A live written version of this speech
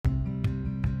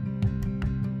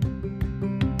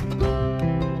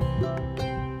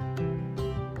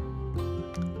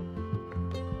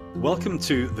Welcome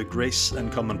to the Grace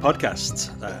and Common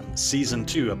podcast, Season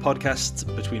 2, a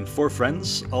podcast between four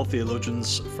friends, all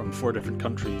theologians from four different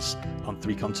countries on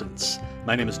three continents.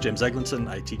 My name is James Eglinton.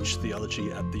 I teach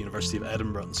theology at the University of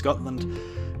Edinburgh in Scotland.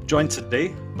 Joined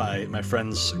today by my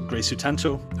friends Grace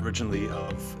Sutanto, originally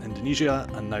of Indonesia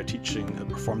and now teaching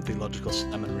at Reformed Theological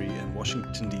Seminary in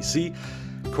Washington, D.C.,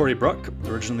 Corey Bruck,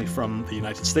 originally from the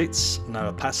United States, now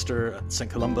a pastor at St.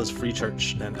 Columba's Free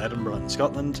Church in Edinburgh in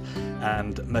Scotland,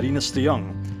 and Marinus de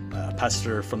Jong, a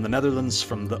pastor from the Netherlands,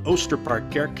 from the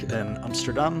Oosterparkkerk in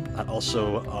Amsterdam, and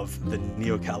also of the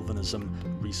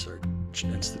Neo-Calvinism Research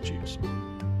Institute.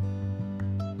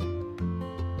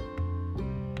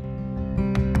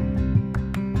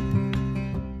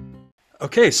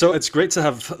 Okay, so it's great to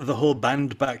have the whole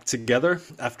band back together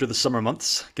after the summer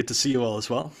months. Good to see you all as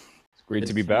well. Great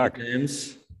to be back.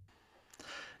 James.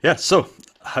 Yeah, so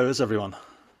how is everyone?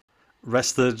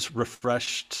 Rested,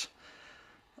 refreshed?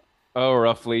 Oh,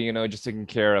 roughly, just taking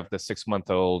care of the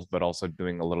 6-month-old, but also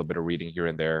doing a little bit of reading here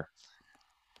and there.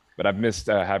 But I've missed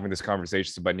having this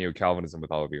conversation about Neo-Calvinism with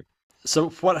all of you. So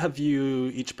what have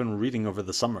you each been reading over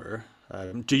the summer?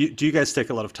 Do you guys take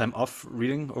a lot of time off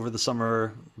reading over the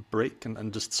summer break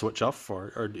and just switch off,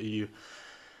 or do you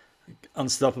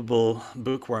unstoppable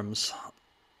bookworms?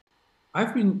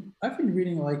 I've been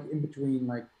reading like in between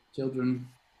like children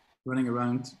running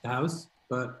around the house,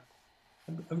 but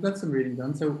I've got some reading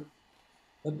done. So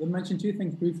I'll mention two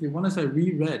things briefly. One is I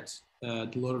reread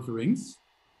The Lord of the Rings.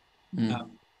 Nice.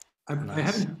 I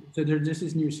haven't. So there's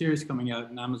this new series coming out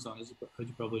on Amazon, as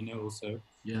you probably know, also.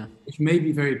 Yeah. Which may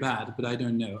be very bad, but I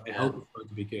don't know. I hope it's going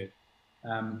to be good.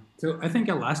 So I think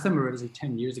last time I read it like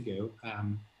 10 years ago,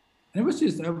 and it was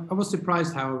just I was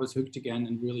surprised how I was hooked again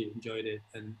and really enjoyed it,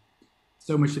 and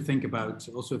so much to think about,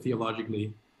 also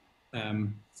theologically.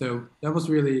 So that was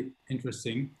really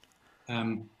interesting.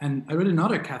 And I read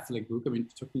another Catholic book. I mean,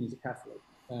 Tolkien is a Catholic.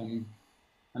 And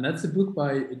that's a book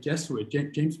by a Jesuit,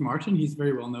 James Martin. He's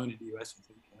very well known in the US, I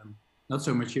think. Not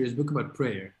so much here. It's a book about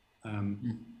prayer.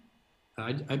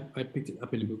 I picked it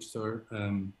up in a bookstore.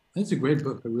 It's a great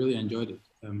book. I really enjoyed it.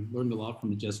 Learned a lot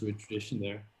from the Jesuit tradition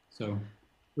there. So,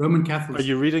 Roman Catholics. Are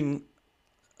you reading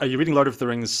Lord of the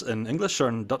Rings in English or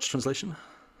in Dutch translation?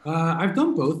 I've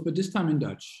done both, but this time in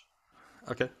Dutch.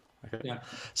 Okay. Yeah.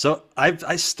 So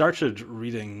I started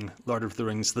reading Lord of the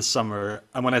Rings this summer,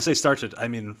 and when I say started, I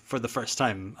mean for the first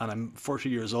time, and I'm 40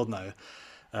 years old now.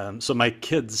 So my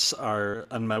kids are,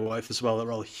 and my wife as well,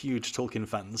 are all huge Tolkien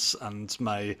fans, and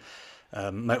my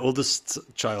oldest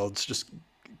child just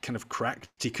kind of cracked.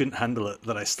 He couldn't handle it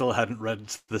that I still hadn't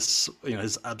read this,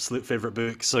 his absolute favorite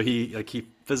book. So he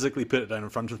physically put it down in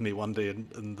front of me one day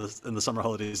in the summer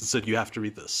holidays and said, "You have to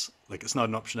read this. Like, it's not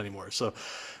an option anymore." So,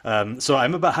 so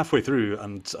I'm about halfway through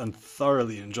and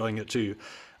thoroughly enjoying it too.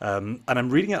 And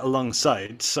I'm reading it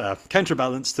alongside,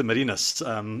 counterbalance to Marinus,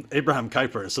 Abraham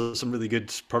Kuyper, so some really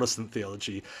good Protestant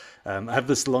theology. I have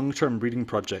this long-term reading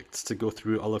project to go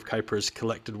through all of Kuyper's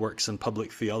collected works in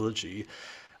public theology.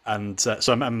 And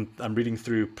so I'm reading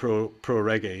through Pro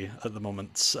Rege at the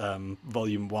moment,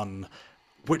 Volume 1,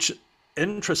 which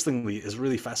interestingly is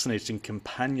really fascinating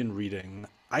companion reading,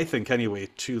 I think anyway,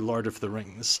 to Lord of the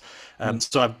Rings.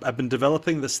 So I've been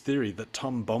developing this theory that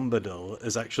Tom Bombadil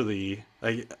is actually,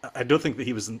 I don't think that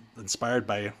he was inspired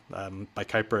by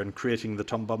Kuyper in creating the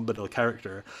Tom Bombadil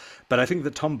character, but I think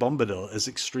that Tom Bombadil is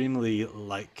extremely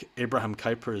like Abraham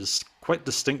Kuyper's quite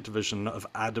distinct vision of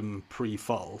Adam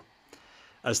pre-fall,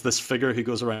 as this figure who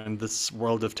goes around this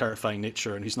world of terrifying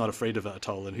nature and who's not afraid of it at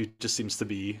all, and who just seems to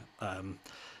be,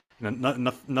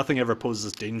 nothing ever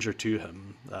poses danger to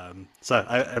him.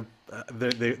 So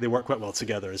they work quite well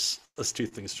together as two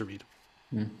things to read.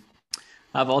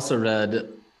 I've also read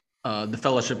The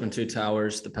Fellowship in Two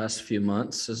Towers the past few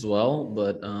months as well,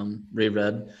 but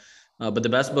reread. But the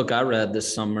best book I read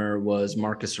this summer was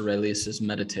Marcus Aurelius's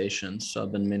Meditations. So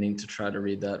I've been meaning to try to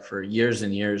read that for years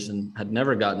and years and had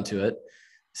never gotten to it.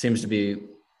 Seems to be,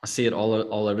 I see it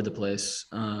all over the place,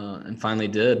 and finally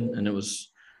did, and it was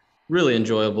really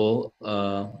enjoyable.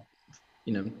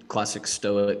 Classic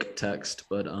Stoic text,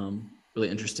 but really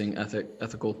interesting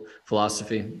ethical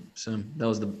philosophy. So that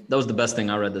was the best thing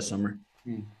I read this summer.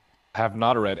 I have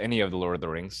not read any of the Lord of the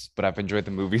Rings, but I've enjoyed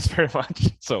the movies very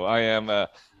much. So I am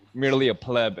merely a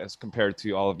pleb as compared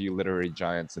to all of you literary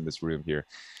giants in this room here.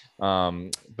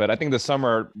 But I think the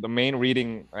summer, the main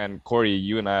reading, and Corey,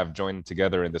 you and I have joined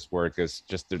together in this work, is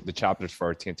just the chapters for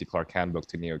our T.N.T. Clark handbook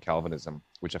to Neo-Calvinism,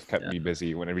 which have kept me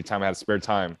busy. When every time I had spare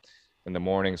time in the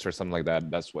mornings or something like that,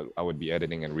 that's what I would be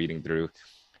editing and reading through.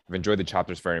 I've enjoyed the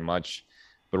chapters very much.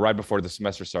 But right before the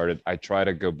semester started, I try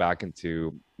to go back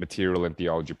into material and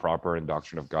theology proper and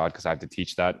doctrine of God, because I have to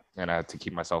teach that and I have to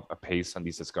keep myself apace on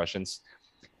these discussions.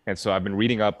 And so I've been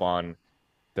reading up on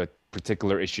the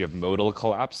particular issue of modal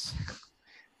collapse,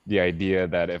 the idea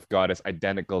that if God is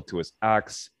identical to his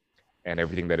acts and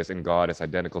everything that is in God is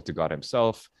identical to God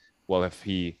himself, well, if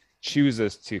he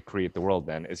chooses to create the world,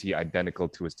 then is he identical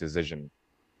to his decision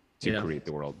to create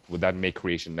the world? Would that make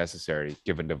creation necessary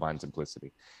given divine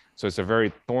simplicity? So it's a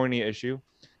very thorny issue,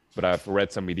 but I've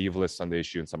read some medievalists on the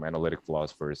issue and some analytic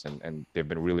philosophers, and they've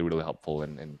been really, really helpful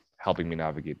in helping me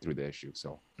navigate through the issue.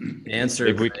 So the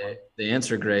answer,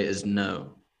 Gray, is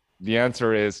no. The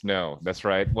answer is no. That's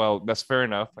right. Well, that's fair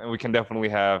enough. And we can definitely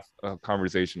have a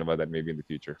conversation about that maybe in the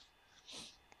future.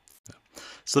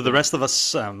 So the rest of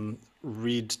us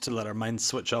read to let our minds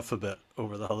switch off a bit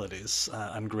over the holidays,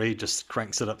 and Gray just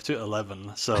cranks it up to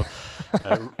 11. So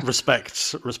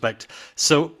respect.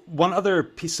 So one other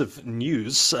piece of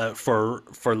news for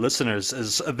listeners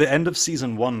is at the end of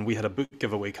season 1, we had a book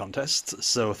giveaway contest.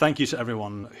 So thank you to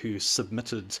everyone who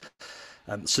submitted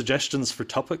suggestions for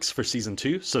topics for season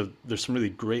 2. So there's some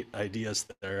really great ideas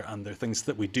there, and there are things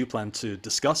that we do plan to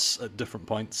discuss at different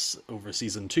points over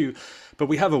season 2. But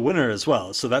we have a winner as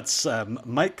well. So that's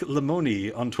Mike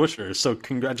Lemoni on Twitter. So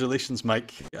congratulations,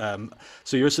 Mike.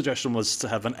 So your suggestion was to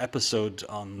have an episode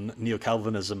on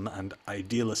neo-Calvinism and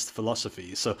idealist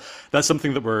philosophy. So that's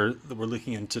something that we're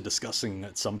looking into discussing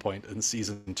at some point in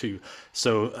season 2.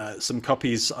 So some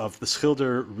copies of the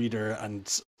Schilder, Reader,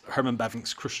 and Herman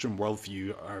Bavinck's Christian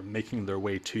Worldview are making their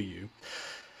way to you.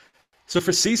 So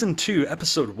for season 2,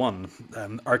 episode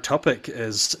 1, our topic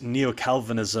is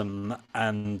neo-Calvinism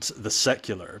and the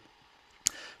secular.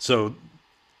 So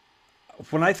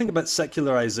when I think about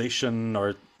secularization,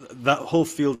 or that whole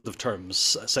field of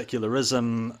terms,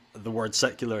 secularism, the word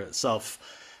secular itself,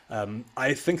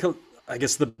 I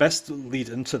guess the best lead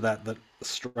into that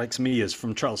strikes me is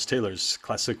from Charles Taylor's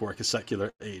classic work, A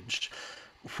Secular Age,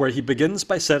 where he begins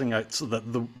by setting out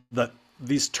that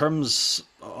these terms,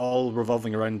 all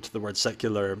revolving around the word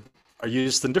secular, are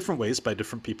used in different ways by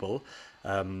different people.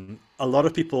 A lot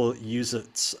of people use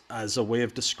it as a way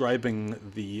of describing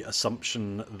the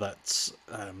assumption that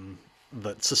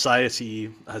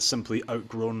society has simply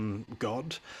outgrown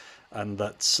God, and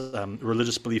that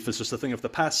religious belief is just a thing of the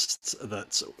past.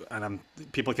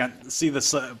 People can't see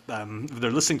this;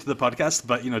 they're listening to the podcast,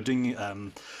 but doing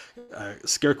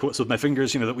scare quotes with my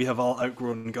fingers. That we have all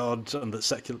outgrown God, and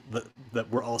that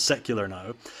we're all secular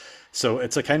now. So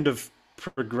it's a kind of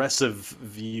progressive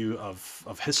view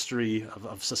of history,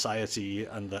 of society,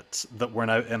 and that we're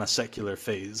now in a secular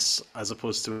phase as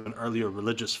opposed to an earlier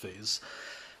religious phase.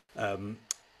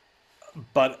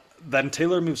 But then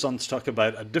Taylor moves on to talk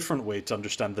about a different way to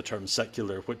understand the term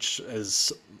secular, which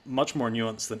is much more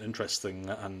nuanced and interesting,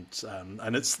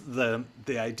 and it's the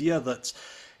idea that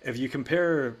if you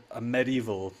compare a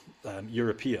medieval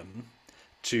European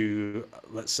to,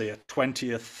 let's say, a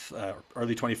 20th,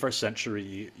 early 21st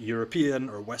century European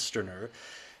or Westerner,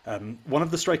 one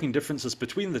of the striking differences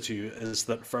between the two is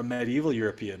that for a medieval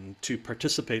European to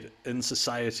participate in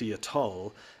society at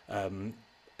all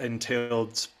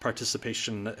entailed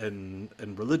participation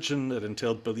in religion, it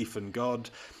entailed belief in God.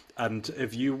 And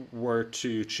if you were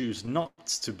to choose not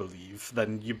to believe,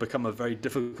 then you become a very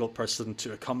difficult person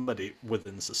to accommodate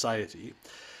within society.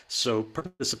 So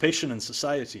participation in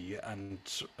society and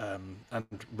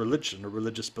religion, or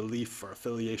religious belief or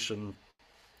affiliation,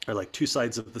 are like two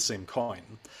sides of the same coin.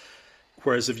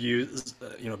 Whereas if you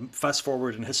fast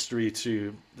forward in history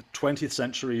to the 20th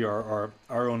century or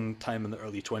our own time in the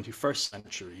early 21st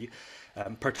century,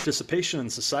 participation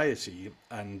in society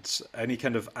and any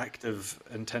kind of active,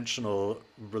 intentional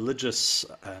religious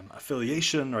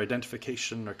affiliation or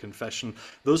identification or confession,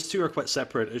 those two are quite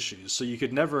separate issues. So you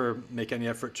could never make any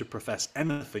effort to profess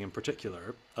anything in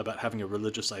particular about having a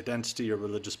religious identity or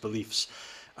religious beliefs,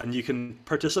 and you can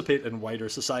participate in wider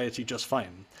society just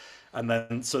fine. And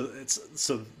then, so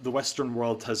the Western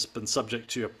world has been subject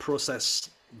to a process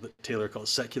that Taylor calls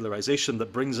secularization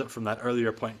that brings it from that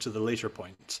earlier point to the later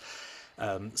point.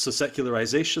 So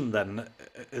secularization then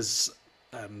is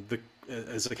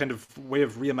a kind of way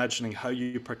of reimagining how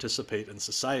you participate in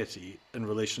society in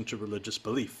relation to religious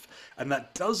belief. And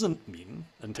that doesn't mean,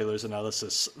 in Taylor's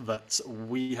analysis, that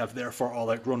we have therefore all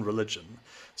outgrown religion.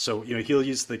 So, he'll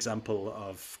use the example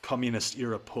of communist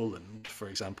era Poland, for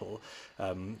example,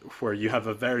 where you have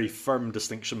a very firm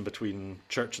distinction between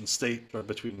church and state, or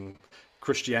between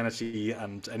Christianity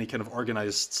and any kind of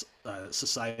organized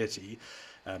society.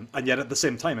 And yet at the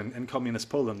same time, in communist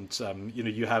Poland,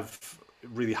 you have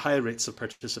really high rates of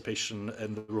participation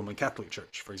in the Roman Catholic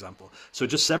Church, for example. So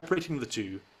just separating the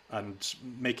two and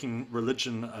making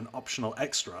religion an optional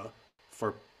extra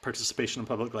for participation in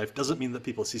public life doesn't mean that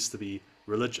people cease to be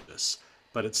religious,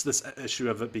 but it's this issue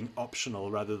of it being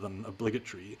optional rather than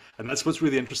obligatory. And that's what's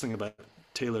really interesting about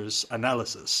Taylor's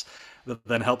analysis, that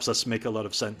then helps us make a lot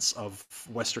of sense of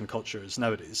Western cultures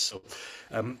nowadays. So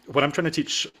when I'm trying to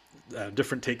teach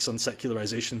different takes on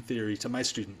secularization theory to my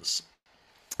students,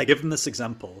 I give them this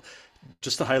example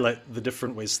just to highlight the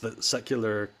different ways that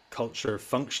secular culture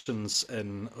functions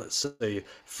in, let's say,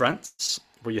 France,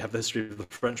 where you have the history of the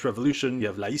French Revolution. You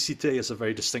have laïcité as a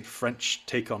very distinct French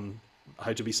take on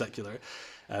how to be secular.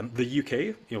 The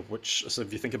UK, which, so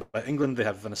if you think about England, they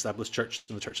have an established church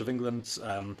in the Church of England,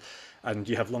 and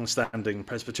you have long-standing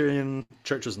Presbyterian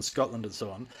churches in Scotland and so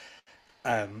on.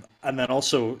 And then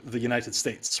also the United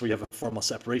States, where you have a formal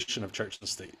separation of church and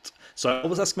state. So I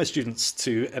always ask my students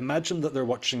to imagine that they're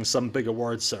watching some big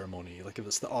awards ceremony, like if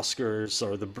it's the Oscars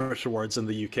or the Brit Awards in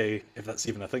the UK, if that's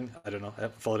even a thing. I don't know. I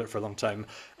haven't followed it for a long time.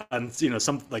 And,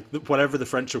 some like whatever the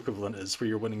French equivalent is, where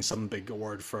you're winning some big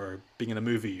award for being in a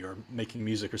movie or making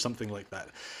music or something like that.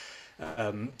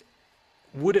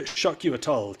 Would it shock you at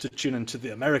all to tune into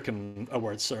the American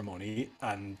awards ceremony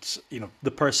and, the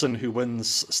person who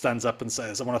wins stands up and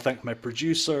says, I want to thank my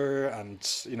producer and,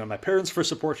 my parents for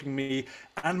supporting me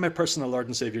and my personal Lord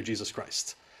and Savior, Jesus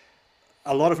Christ?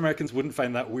 A lot of Americans wouldn't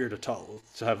find that weird at all,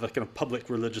 to have a kind of public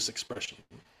religious expression.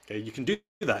 Okay, you can do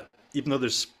that, even though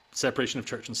there's separation of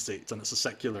church and state and it's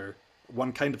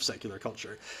one kind of secular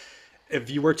culture. If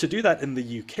you were to do that in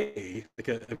the UK,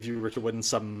 if you were to win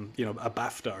some, a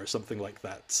BAFTA or something like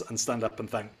that, and stand up and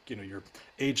thank, your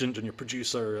agent and your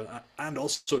producer and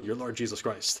also your Lord Jesus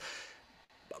Christ,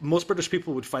 most British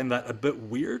people would find that a bit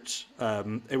weird.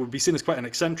 It would be seen as quite an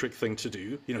eccentric thing to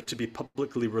do, to be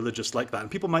publicly religious like that. And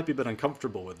people might be a bit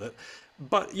uncomfortable with it,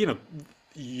 but,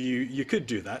 you could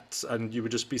do that and you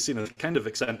would just be seen as kind of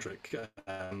eccentric.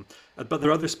 But there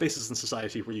are other spaces in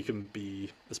society where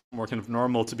it's more kind of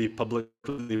normal to be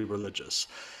publicly religious.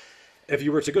 If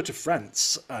you were to go to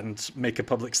France and make a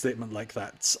public statement like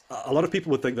that, a lot of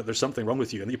people would think that there's something wrong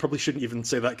with you, and you probably shouldn't even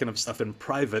say that kind of stuff in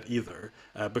private either,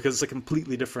 because it's a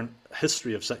completely different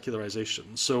history of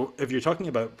secularization. So if you're talking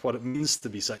about what it means to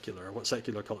be secular, what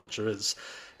secular culture is,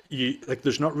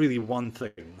 there's not really one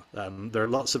thing. There are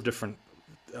lots of different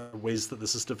ways that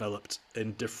this is developed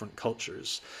in different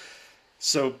cultures.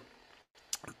 So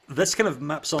this kind of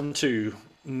maps onto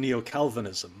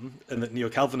neo-Calvinism, and that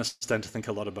neo-Calvinists tend to think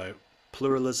a lot about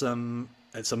pluralism.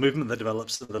 It's a movement that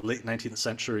develops in the late 19th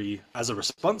century as a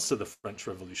response to the French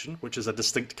Revolution, which is a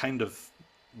distinct kind of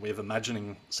way of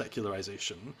imagining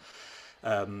secularization.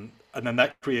 And then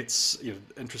that creates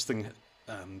interesting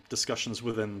discussions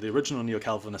within the original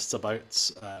neo-Calvinists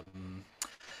about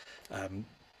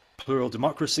plural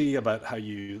democracy, about how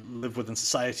you live within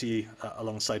society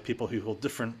alongside people who hold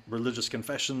different religious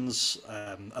confessions,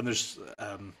 and there's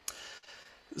a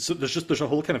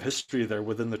whole kind of history there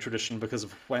within the tradition because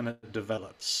of when it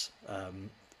develops,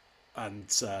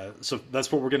 so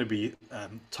that's what we're going to be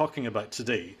talking about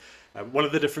today. One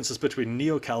of the differences between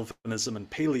neo-Calvinism and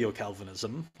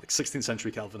Paleo-Calvinism, like 16th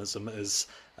century Calvinism, is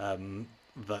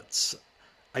that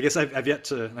I guess I've yet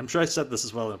to, and I'm sure I said this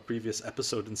as well in a previous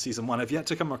episode in season 1, I've yet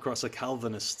to come across a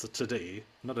Calvinist today,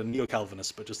 not a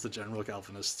neo-Calvinist, but just a general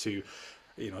Calvinist who,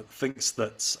 thinks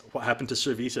that what happened to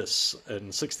Servetus in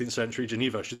 16th century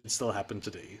Geneva should still happen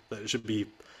today, that it should be,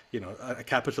 a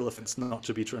capital offense not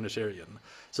to be Trinitarian.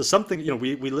 So something,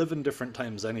 we live in different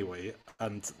times anyway,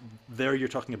 and there you're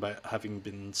talking about having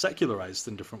been secularized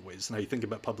in different ways, and how you think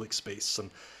about public space and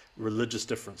religious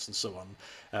difference and so on.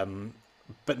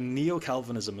 But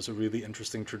neo-Calvinism is a really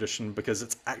interesting tradition because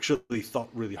it's actually thought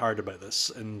really hard about this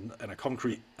in a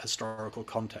concrete historical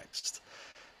context.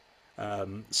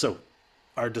 So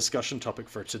our discussion topic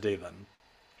for today then.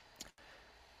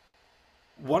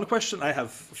 One question I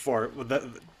have that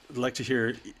I'd like to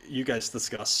hear you guys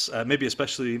discuss, maybe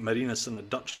especially Marinus in the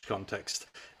Dutch context,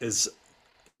 is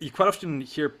you quite often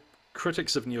hear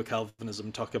critics of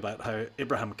neo-Calvinism talk about how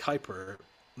Abraham Kuyper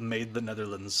made the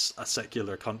Netherlands a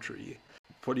secular country.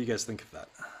 What do you guys think of that?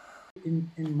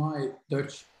 In my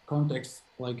Dutch context,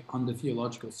 like on the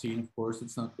theological scene, of course,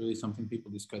 it's not really something people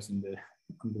discuss in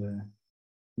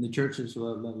the churches,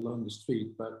 let alone the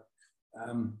street. But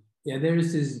there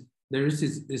is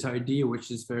this idea which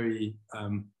is very,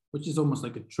 which is almost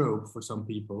like a trope for some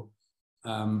people,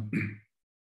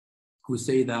 who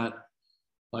say that,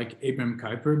 like Abraham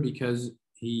Kuyper, because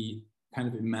he kind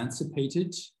of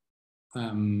emancipated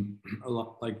a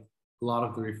lot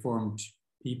of the Reformed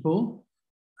people,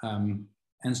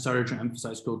 and started to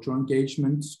emphasize cultural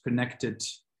engagement, connected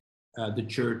the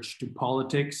church to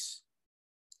politics,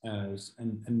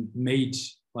 and made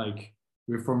like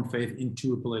Reformed faith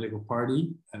into a political party.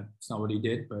 It's not what he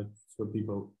did, but it's what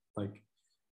people like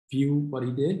view what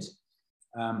he did.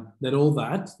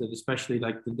 That especially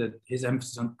like that his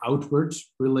emphasis on outward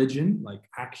religion, like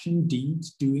action,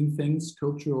 deeds, doing things,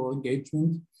 cultural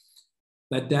engagement,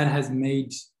 that has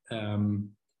made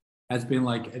has been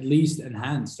like at least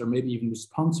enhanced or maybe even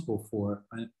responsible for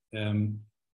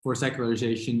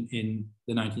secularization in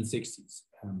the 1960s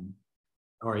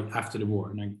or after the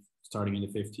war, starting in the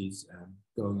 50s,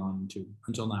 going on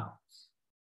until now.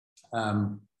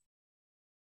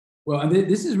 Well, and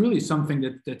this is really something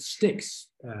that sticks.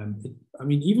 I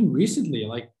mean, even recently,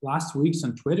 like last week's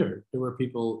on Twitter, there were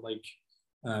people like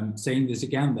saying this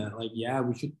again, that like, yeah,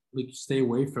 we should like stay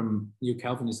away from Neo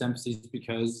Calvinist emphases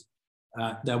because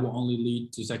that will only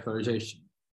lead to secularization.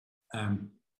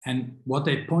 And what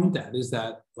they point at is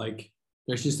that like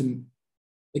there's just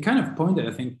they kind of point at,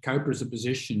 I think, Kuyper's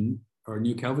opposition or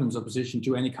Neo Calvinism's opposition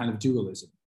to any kind of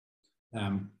dualism.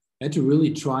 And to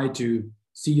really try to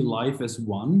see life as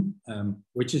one,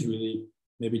 which is really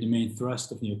maybe the main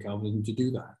thrust of Neo Calvinism, to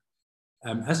do that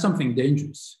as something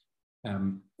dangerous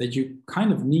that you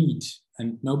kind of need,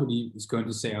 and nobody is going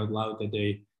to say out loud that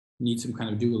they need some kind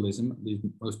of dualism. At least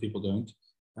most people don't.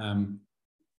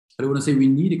 But I want to say we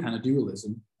need a kind of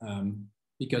dualism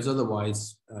because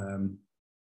otherwise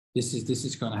this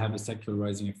is going to have a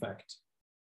secularizing effect.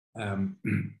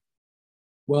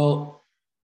 Well,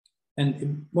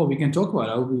 we can talk about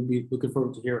it. I will be looking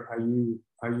forward to hear how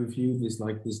you view this,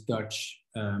 like this Dutch,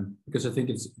 because I think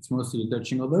it's mostly a Dutch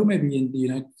thing. Although maybe in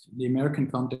the American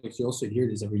context, you also hear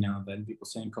this every now and then. People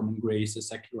saying common grace is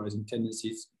secularizing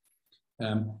tendencies.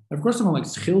 Of course, someone like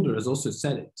Schilder has also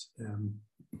said it.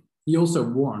 He also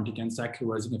warned against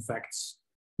secularizing effects,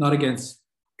 not against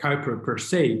Kuyper per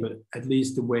se, but at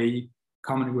least the way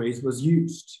common grace was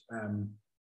used.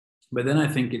 But then I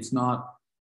think it's not.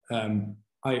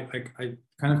 I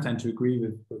kind of tend to agree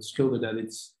with Schilder that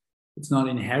it's not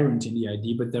inherent in the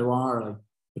ID, but there are like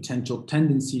potential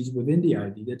tendencies within the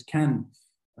ID that can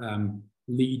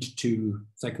lead to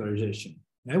secularization.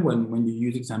 Yeah? When you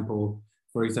use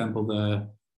for example, the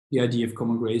idea of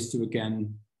common grace to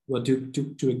again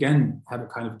have a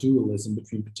kind of dualism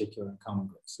between particular and common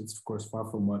grace. It's of course far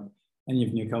from what any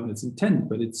of Neo Calvinists intend,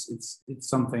 but it's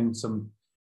something, some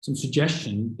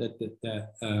suggestion that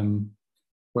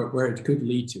where it could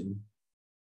lead to.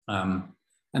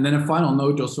 And then a final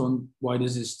note also on why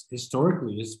this is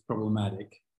historically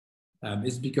problematic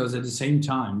is because at the same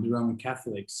time, the Roman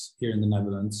Catholics here in the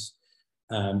Netherlands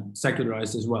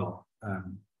secularized as well.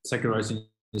 Secularized in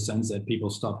the sense that people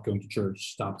stopped going to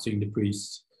church, stopped seeing the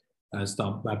priests,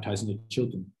 stopped baptizing the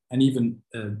children. And even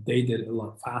they did a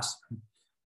lot faster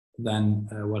than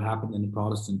what happened in the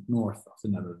Protestant north of the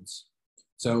Netherlands.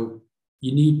 So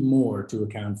you need more to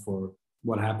account for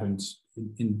what happened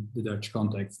in the Dutch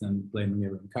context than blaming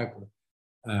everyone Kuyper.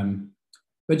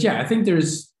 But yeah, I think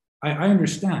I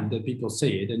understand that people say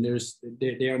it, and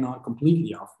they are not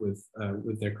completely off with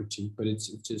their critique, but it's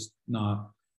just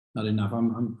not enough.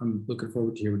 I'm looking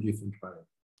forward to hear what you think about it.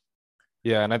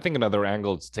 Yeah, and I think another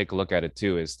angle to take a look at it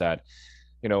too is that,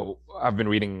 I've been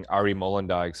reading Arie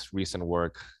Mollendijk's recent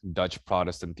work, Dutch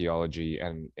Protestant Theology,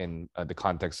 and in the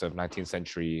context of 19th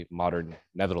century modern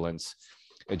Netherlands.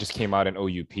 It just came out in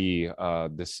OUP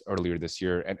earlier this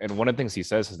year. And one of the things he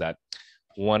says is that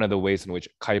one of the ways in which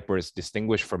Kuyper is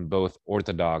distinguished from both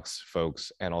Orthodox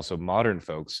folks and also modern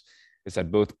folks is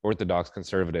that both Orthodox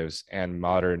conservatives and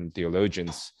modern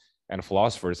theologians and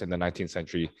philosophers in the 19th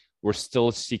century were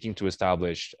still seeking to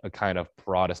establish a kind of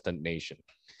Protestant nation.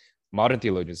 Modern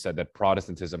theologians said that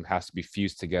Protestantism has to be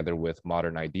fused together with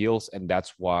modern ideals, and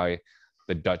that's why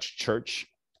the Dutch church,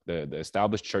 the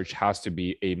established church, has to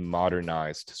be a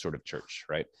modernized sort of church,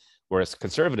 right? Whereas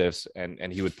conservatives,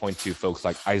 and he would point to folks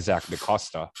like Isaac de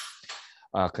Costa,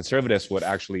 conservatives would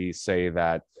actually say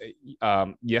that,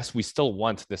 yes, we still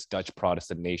want this Dutch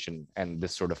Protestant nation and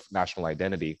this sort of national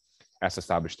identity as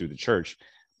established through the church,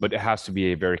 but it has to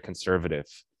be a very conservative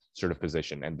sort of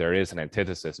position. And there is an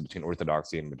antithesis between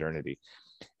orthodoxy and modernity.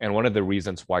 And one of the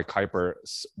reasons why Kuyper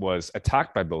was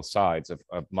attacked by both sides of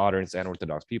moderns and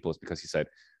Orthodox people is because he said,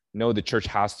 no, the church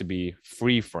has to be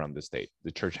free from the state.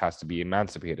 The church has to be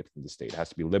emancipated from the state, has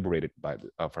to be liberated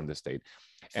from the state.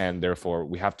 And therefore,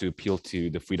 we have to appeal to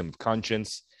the freedom of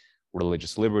conscience,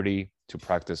 religious liberty, to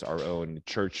practice our own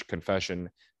church confession,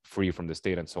 free from the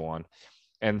state, and so on.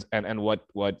 And what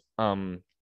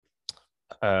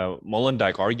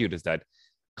Mollendijk argued is that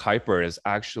Kuyper is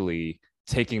actually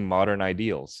taking modern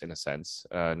ideals in a sense,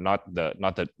 not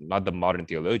the modern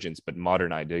theologians, but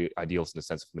modern ideals in the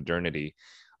sense of modernity,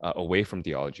 away from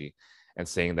theology, and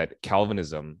saying that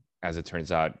Calvinism, as it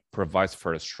turns out, provides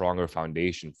for a stronger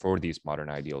foundation for these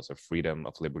modern ideals of freedom,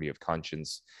 of liberty of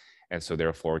conscience. And so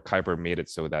therefore Kuyper made it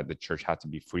so that the church had to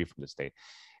be free from the state.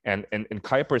 And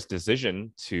Kuyper's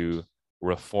decision to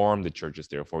reform the churches,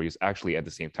 therefore, he's actually at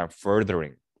the same time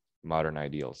furthering modern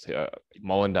ideals.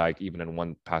 Molendyk, even in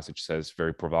one passage, says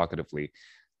very provocatively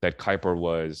that Kuyper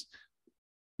was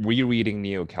rereading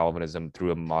Neo-Calvinism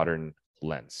through a modern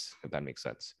lens, if that makes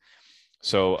sense.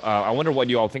 So I wonder what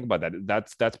you all think about that.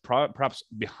 That's perhaps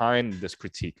behind this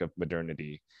critique of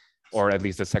modernity, or at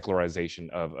least the secularization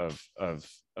of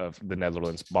the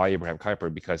Netherlands by Abraham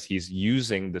Kuyper, because he's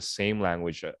using the same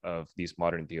language of these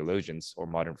modern theologians or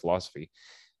modern philosophy,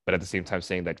 but at the same time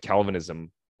saying that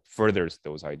Calvinism furthers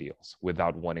those ideals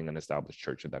without wanting an established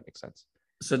church, if that makes sense.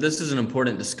 So this is an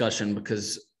important discussion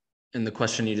because, and the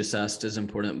question you just asked is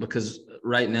important because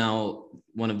right now,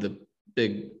 one of the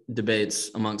big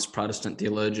debates amongst Protestant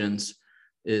theologians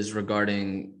is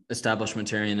regarding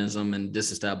establishmentarianism and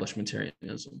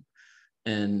disestablishmentarianism.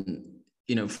 And,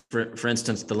 you know, for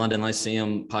instance, the London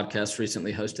Lyceum podcast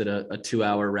recently hosted a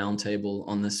 2-hour roundtable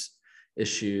on this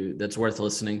issue that's worth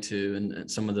listening to.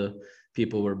 And some of the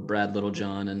people were Brad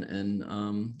Littlejohn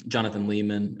and Jonathan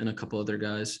Lehman and a couple other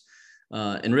guys.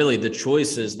 And really the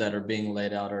choices that are being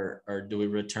laid out are do we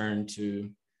return to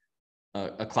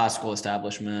a classical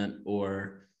establishment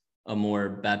or a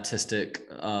more Baptistic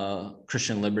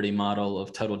Christian liberty model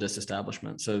of total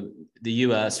disestablishment? So the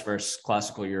US versus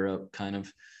classical Europe kind of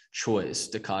choice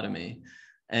dichotomy.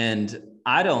 And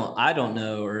I don't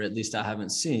know, or at least I haven't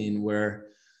seen where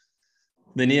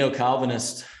the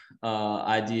neo-Calvinist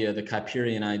idea, the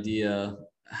Kuyperian idea,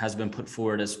 has been put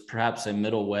forward as perhaps a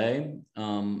middle way,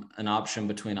 an option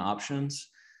between options.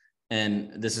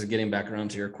 And this is getting back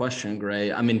around to your question,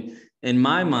 Gray. I mean, in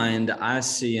my mind, I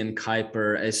see in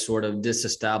Kuyper a sort of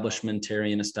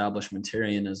disestablishmentarian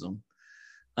establishmentarianism.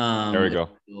 There we go.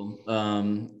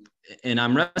 And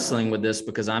I'm wrestling with this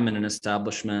because I'm in an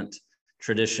establishment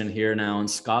tradition here now in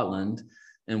Scotland,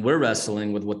 and we're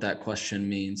wrestling with what that question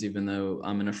means, even though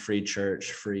I'm in a free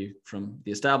church, free from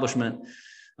the establishment,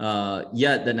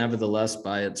 yet that nevertheless,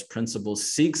 by its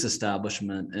principles, seeks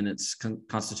establishment in its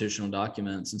constitutional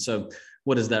documents. And so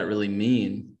what does that really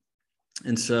mean?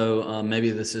 And so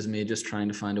maybe this is me just trying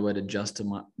to find a way to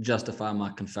justify my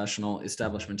confessional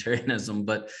establishmentarianism.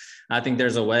 But I think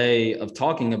there's a way of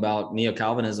talking about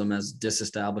neo-Calvinism as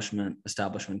disestablishment,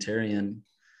 establishmentarian.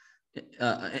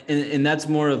 And that's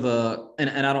more of a,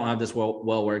 and I don't have this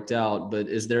well worked out, but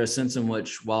is there a sense in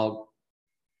which while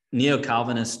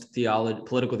neo-Calvinist theology,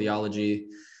 political theology,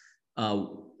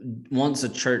 wants a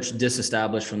church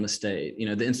disestablished from the state, you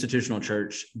know, the institutional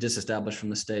church disestablished from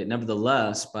the state,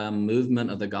 nevertheless, by a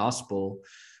movement of the gospel,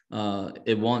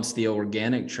 it wants the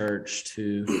organic church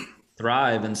to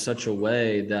thrive in such a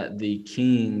way that the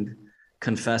king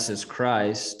confesses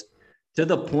Christ to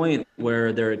the point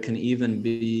where there can even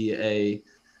be a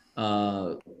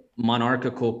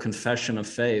monarchical confession of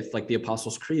faith, like the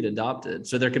Apostles' Creed adopted.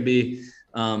 So there could be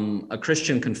a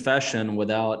Christian confession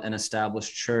without an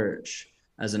established church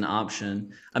as an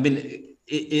option. I mean,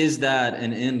 is that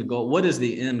an end goal? What is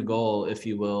the end goal, if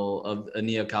you will, of a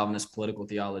neo-Calvinist political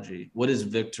theology? What is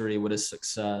victory? What is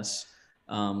success?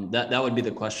 That would be the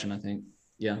question, I think.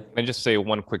 Yeah. And just say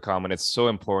one quick comment. It's so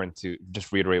important to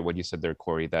just reiterate what you said there,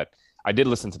 Corey, that I did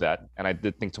listen to that. And I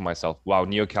did think to myself, wow,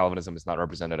 neo-Calvinism is not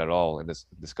represented at all in this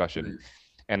discussion. Right.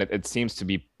 And it seems to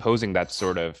be posing that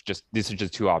sort of just, these are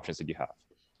just two options that you have.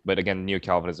 But again,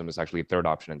 neo-Calvinism is actually a third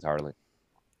option entirely.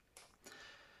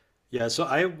 Yeah, so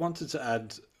I wanted to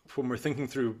add, when we're thinking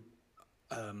through,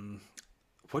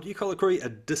 what do you call it, Corey? A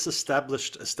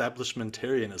disestablished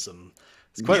establishmentarianism.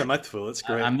 It's quite a mouthful. It's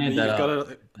great. I made that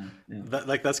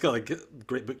up. That's got a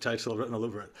great book title written all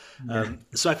over it.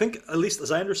 So I think, at least as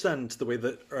I understand the way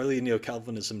that early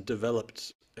neo-Calvinism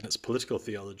developed in its political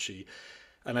theology,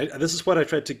 and this is what I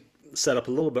tried to set up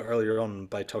a little bit earlier on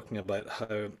by talking about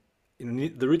how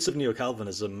the roots of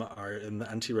neo-Calvinism are in the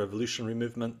anti-revolutionary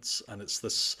movements, and it's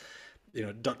this,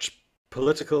 Dutch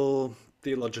political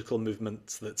theological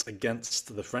movement that's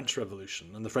against the French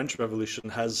Revolution, and the French Revolution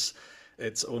has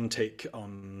its own take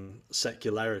on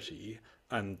secularity,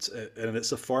 and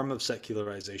it's a form of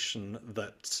secularization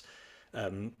that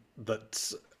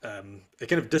it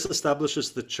kind of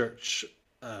disestablishes the church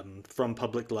from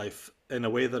public life in a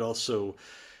way that also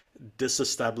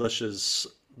disestablishes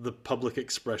the public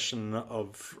expression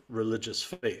of religious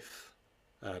faith.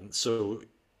 So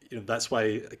that's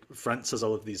why like, France has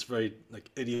all of these very like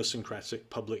idiosyncratic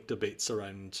public debates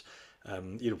around,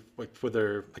 like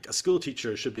whether like a school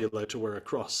teacher should be allowed to wear a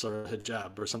cross or a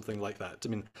hijab or something like that. I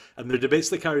mean, and there are debates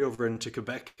that carry over into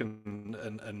Quebec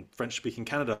and French-speaking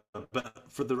Canada, but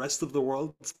for the rest of the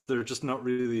world, they're just not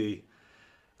really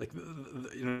like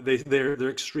they're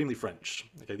extremely French.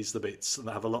 Okay, these debates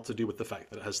that have a lot to do with the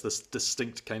fact that it has this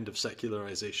distinct kind of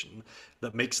secularization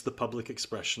that makes the public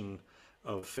expression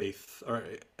of faith or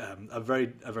a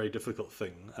very difficult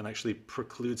thing, and actually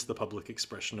precludes the public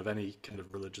expression of any kind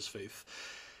of religious faith.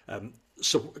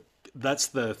 So that's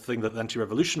the thing that the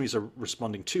anti-revolutionaries are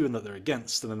responding to and that they're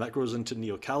against, and then that grows into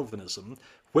neo-Calvinism,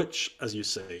 which, as you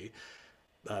say,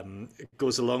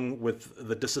 goes along with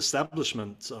the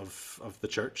disestablishment of the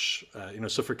church.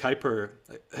 So for Kuyper,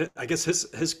 I guess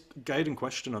his guiding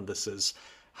question on this is,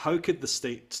 how could the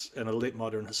state in a late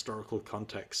modern historical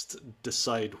context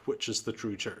decide which is the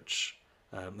true church?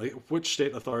 Like, which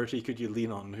state authority could you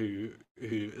lean on who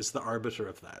is the arbiter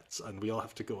of that? And we all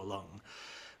have to go along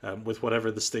with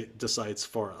whatever the state decides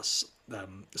for us.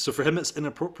 So for him, it's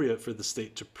inappropriate for the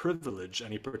state to privilege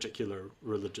any particular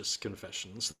religious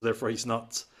confessions. Therefore, he's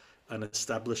not an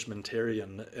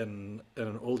establishmentarian in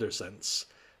an older sense.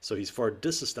 So he's for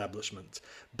disestablishment,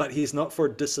 but he's not for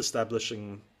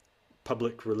disestablishing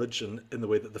public religion in the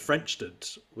way that the French did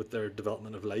with their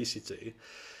development of laicity.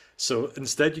 So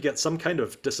instead, you get some kind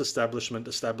of disestablishment,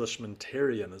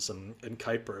 establishmentarianism in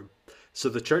Kuyper. So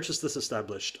the church is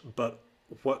disestablished, but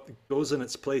what goes in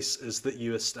its place is that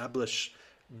you establish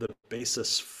the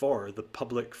basis for the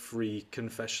public free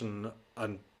confession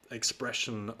and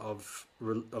expression of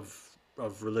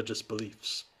religious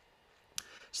beliefs.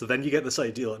 So then you get this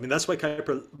ideal. I mean, that's why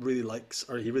Kuyper really likes,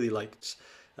 or he really liked,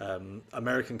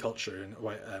 American culture and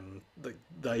why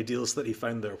the ideals that he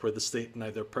found there, where the state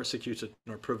neither persecuted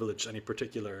nor privileged any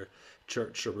particular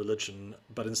church or religion,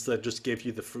 but instead just gave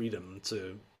you the freedom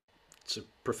to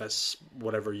profess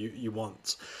whatever you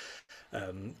want,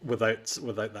 without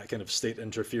that kind of state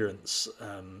interference.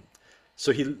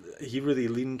 So he really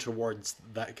leaned towards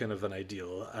that kind of an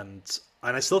ideal, and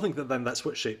I still think that then that's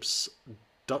what shapes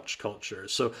Dutch culture.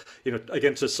 So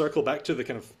again, to circle back to the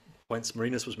kind of points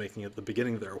Marinus was making at the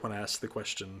beginning there, when I asked the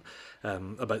question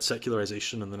about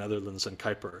secularization in the Netherlands and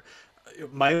Kuyper,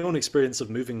 my own experience of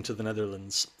moving to the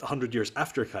Netherlands 100 years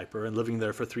after Kuyper and living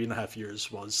there for 3.5 years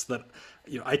was that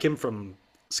I came from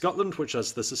Scotland, which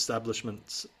has this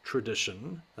establishment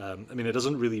tradition. I mean, it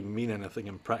doesn't really mean anything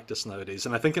in practice nowadays,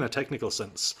 and I think in a technical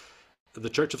sense, the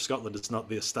Church of Scotland is not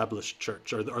the established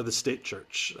church or the state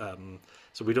church.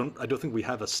 So I don't think we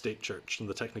have a state church in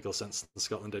the technical sense in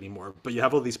Scotland anymore. But you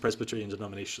have all these Presbyterian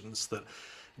denominations that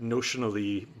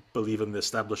notionally believe in the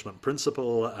establishment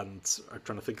principle and are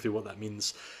trying to think through what that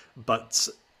means. But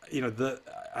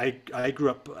I grew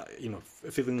up,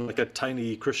 feeling like a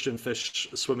tiny Christian fish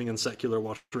swimming in secular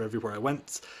water everywhere I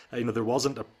went. There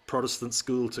wasn't a Protestant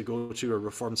school to go to, or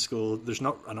Reformed school. There's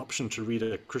not an option to read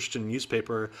a Christian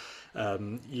newspaper.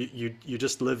 You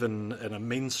just live in a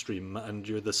mainstream, and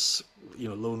you're this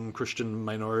lone Christian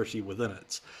minority within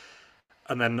it.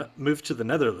 And then moved to the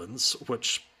Netherlands,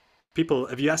 which people,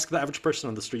 if you ask the average person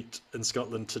on the street in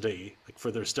Scotland today, like for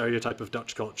their stereotype of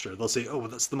Dutch culture, they'll say, "Oh, well,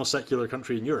 that's the most secular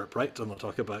country in Europe, right?" And they'll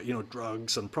talk about,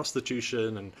 drugs and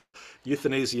prostitution and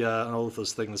euthanasia and all of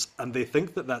those things. And they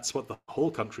think that that's what the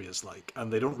whole country is like.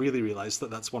 And they don't really realize that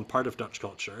that's one part of Dutch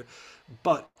culture.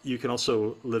 But you can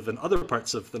also live in other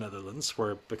parts of the Netherlands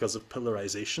where, because of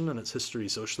pillarization and its history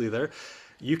socially there,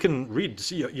 you can read,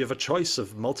 you have a choice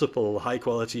of multiple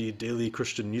high-quality daily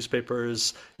Christian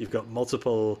newspapers. You've got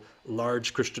multiple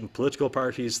large Christian political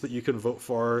parties that you can vote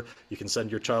for. You can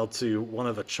send your child to one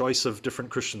of a choice of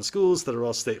different Christian schools that are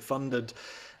all state-funded.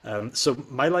 So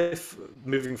my life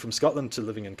moving from Scotland to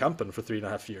living in Kampen for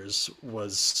 3.5 years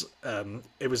was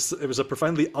it was a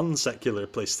profoundly unsecular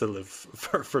place to live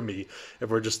for me.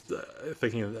 If we're just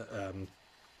thinking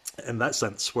in that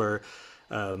sense, where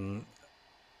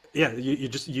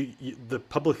the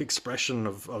public expression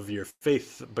of your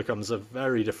faith becomes a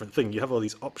very different thing. You have all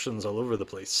these options all over the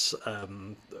place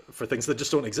for things that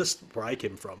just don't exist where I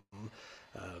came from,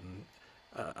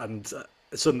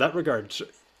 so in that regard,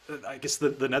 I guess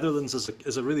the Netherlands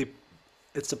is a really,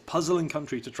 it's a puzzling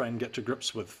country to try and get to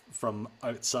grips with from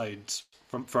outside,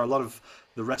 for a lot of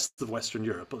the rest of Western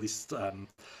Europe, at least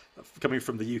coming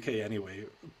from the UK anyway.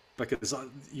 Because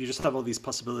you just have all these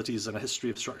possibilities and a history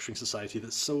of structuring society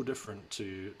that's so different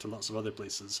to lots of other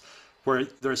places, where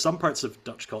there are some parts of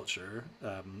Dutch culture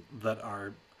that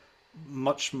are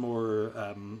much more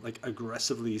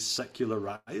aggressively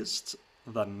secularized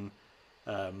than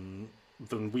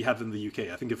than we have in the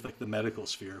UK. I think of like the medical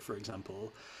sphere, for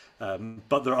example.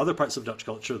 But there are other parts of Dutch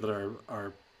culture that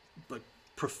are like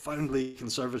profoundly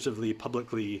conservatively,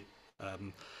 publicly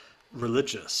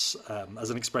religious, as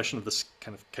an expression of this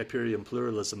kind of Kuyperian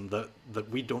pluralism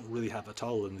that we don't really have at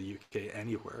all in the UK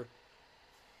anywhere.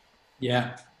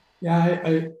 Yeah,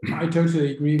 I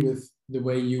totally agree with the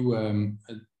way you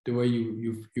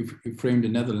framed the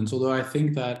Netherlands. Although I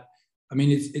think that, I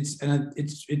mean,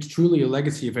 it's truly a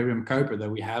legacy of Abraham Kuyper that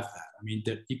we have that. I mean,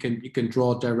 that you can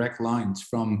draw direct lines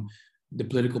from the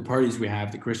political parties we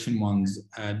have, the Christian ones,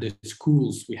 the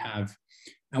schools we have.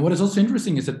 And what is also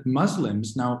interesting is that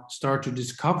Muslims now start to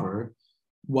discover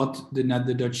what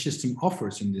the Dutch system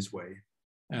offers in this way.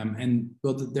 And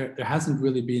well, there hasn't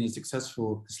really been a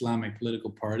successful Islamic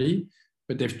political party,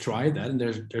 but they've tried that, and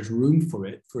there's room for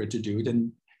it to do it.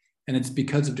 And it's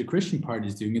because of the Christian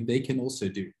parties doing it, they can also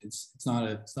do it. It's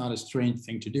not a strange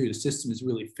thing to do. The system is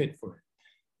really fit for it.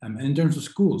 And in terms of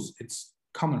schools, it's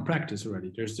common practice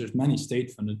already. There's many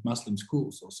state-funded Muslim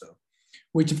schools also,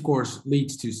 which of course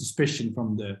leads to suspicion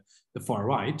from the far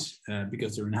right,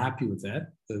 because they're unhappy with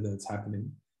that's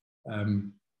happening.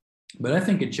 But I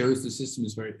think it shows the system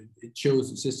is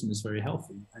very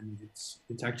healthy, and it's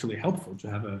actually helpful to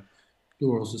have a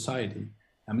plural society.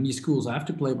 I mean, these schools have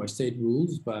to play by state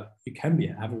rules, but you can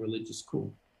have a religious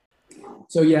school.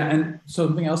 So yeah, and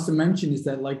something else to mention is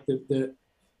that like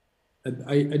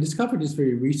I discovered this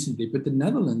very recently, but the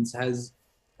Netherlands has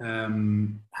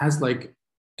like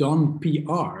done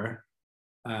PR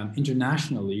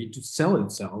internationally to sell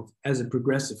itself as a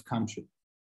progressive country.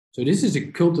 So this is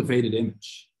a cultivated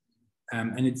image.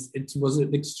 And it was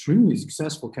an extremely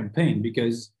successful campaign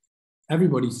because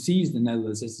everybody sees the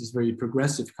Netherlands as this very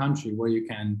progressive country where you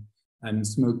can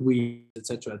smoke weed,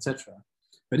 etc., etc.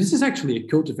 But this is actually a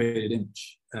cultivated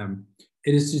image.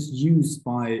 It is just used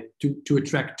to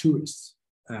attract tourists.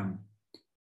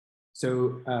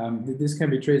 So this can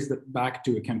be traced back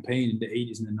to a campaign in the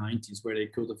 80s and the 90s where they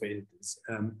cultivated this.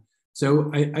 So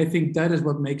I think that is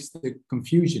what makes the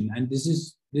confusion. And this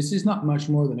is not much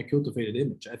more than a cultivated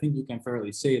image. I think you can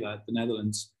fairly say that the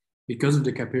Netherlands, because of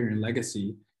the Kuyperian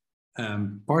legacy,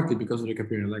 partly because of the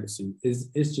Kuyperian legacy,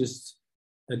 is just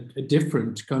a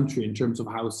different country in terms of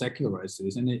how secularized it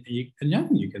is. And I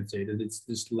think you can say that it's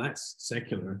just less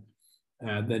secular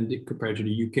than compared to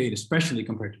the UK, especially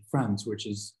compared to France, which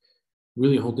is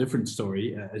really a whole different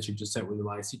story, as you just said, with the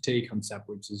laïcité concept,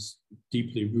 which is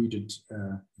deeply rooted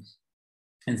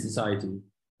in society.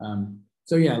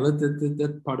 So yeah,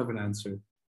 that's part of an answer.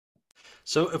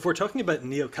 So if we're talking about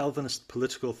neo-Calvinist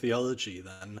political theology,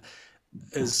 then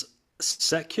is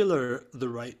secular the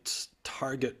right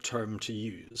target term to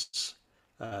use?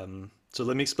 So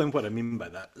let me explain what I mean by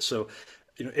that. So,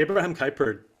 Abraham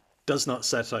Kuyper does not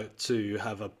set out to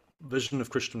have a vision of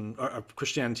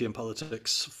Christianity and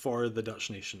politics for the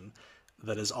Dutch nation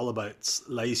that is all about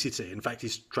laicite. In fact,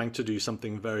 he's trying to do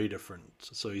something very different.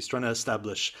 So he's trying to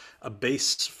establish a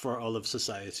base for all of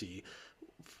society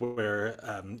where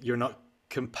you're not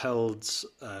compelled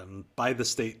by the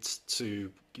state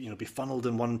to be funneled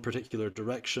in one particular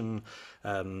direction,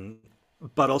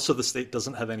 but also the state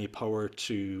doesn't have any power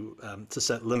to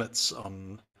set limits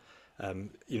on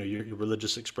your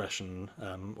religious expression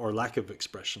or lack of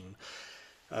expression.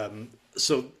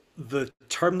 So the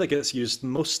term that gets used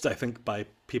most, I think, by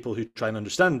people who try and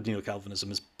understand neo-Calvinism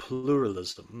is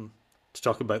pluralism, to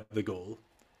talk about the goal.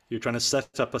 You're trying to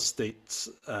set up a state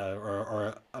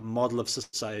or a model of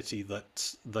society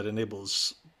that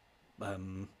enables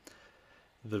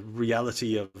the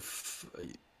reality of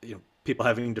people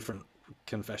having different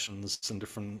confessions and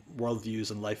different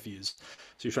worldviews and life views.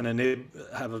 So you're trying to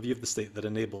have a view of the state that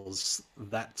enables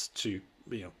that to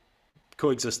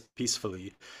coexist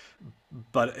peacefully,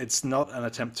 but it's not an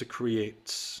attempt to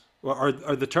create, or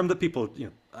the term that people,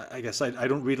 I guess I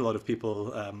don't read a lot of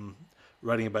people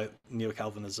writing about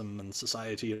neo-Calvinism and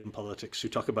society and politics who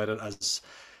talk about it as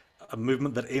a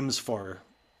movement that aims for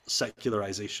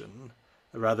secularization.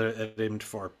 Rather, it aimed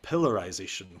for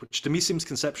pillarization, which to me seems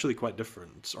conceptually quite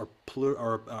different,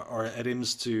 or it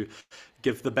aims to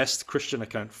give the best Christian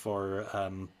account for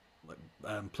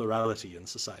plurality in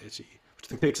society. Which I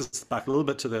think takes us back a little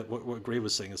bit to what Gray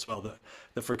was saying as well,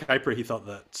 that for Kuyper he thought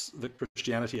that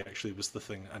Christianity actually was the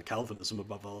thing, and Calvinism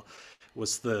above all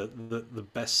was the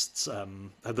best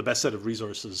had the best set of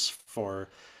resources for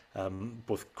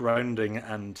both grounding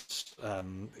and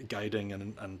guiding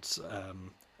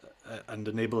and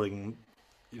enabling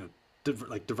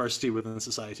diversity within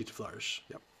society to flourish.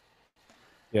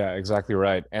 Yeah, exactly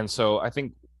right. And so I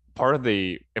think part of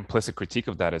the implicit critique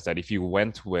of that is that if you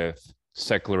went with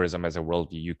secularism as a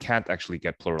worldview, you can't actually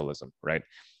get pluralism, right?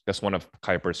 That's one of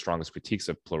Kuyper's strongest critiques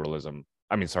of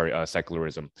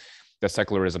secularism. That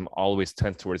secularism always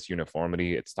tends towards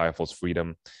uniformity. It stifles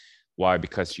freedom. Why?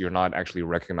 Because you're not actually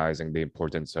recognizing the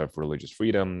importance of religious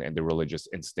freedom and the religious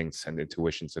instincts and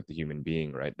intuitions of the human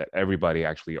being, right? That everybody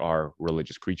actually are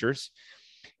religious creatures.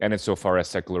 And insofar as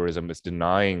secularism is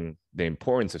denying the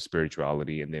importance of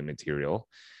spirituality in the immaterial,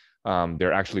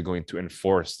 they're actually going to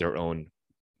enforce their own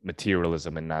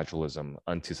materialism and naturalism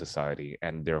unto society,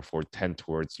 and therefore tend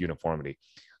towards uniformity.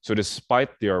 So despite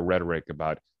their rhetoric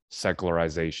about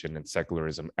secularization and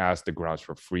secularism as the grounds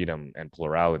for freedom and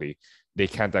plurality, they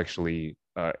can't actually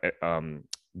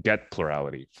get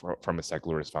plurality from a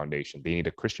secularist foundation. They need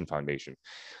a Christian foundation.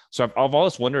 So I've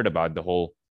always wondered about the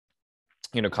whole,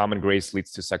 common grace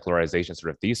leads to secularization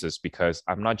sort of thesis, because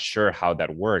I'm not sure how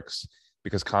that works,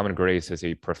 because common grace is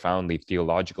a profoundly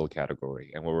theological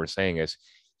category. And what we're saying is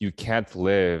you can't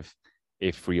live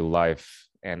a free life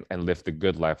and live the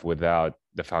good life without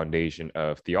the foundation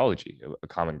of theology, a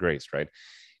common grace, right?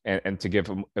 And to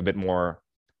give a bit more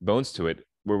bones to it,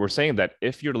 we're saying that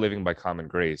if you're living by common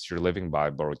grace, you're living by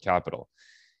borrowed capital.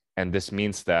 And this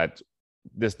means that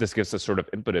this gives a sort of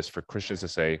impetus for Christians to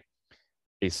say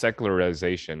a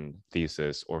secularization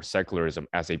thesis or secularism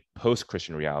as a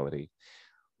post-Christian reality,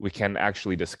 we can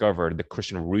actually discover the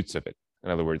Christian roots of it. In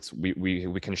other words,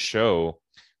 we can show,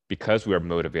 because we are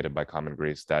motivated by common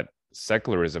grace, that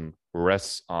secularism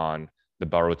rests on the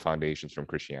borrowed foundations from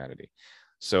Christianity.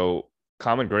 So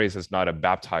common grace is not a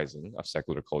baptizing of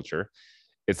secular culture.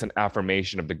 It's an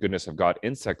affirmation of the goodness of God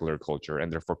in secular culture,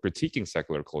 and therefore critiquing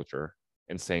secular culture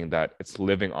and saying that it's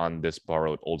living on this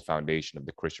borrowed old foundation of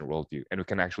the Christian worldview. And we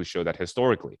can actually show that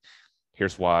historically.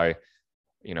 Here's why,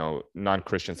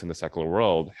 non-Christians in the secular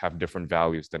world have different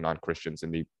values than non-Christians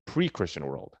in the pre-Christian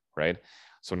world, right?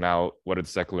 So now what are the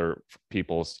secular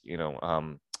people's,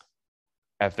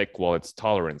 ethic? Well, it's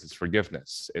tolerance, it's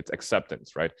forgiveness, it's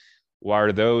acceptance, right? Why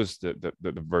are those the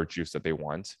virtues that they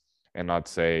want, and not,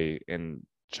 say, in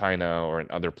China or in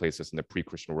other places in the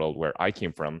pre-Christian world where I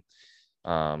came from,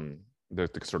 the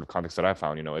sort of context that I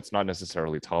found, it's not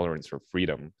necessarily tolerance or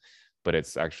freedom, but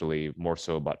it's actually more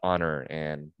so about honor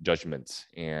and judgment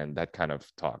and that kind of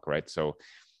talk, right? So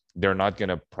they're not going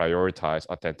to prioritize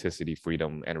authenticity,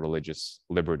 freedom, and religious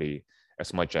liberty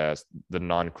as much as the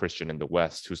non-Christian in the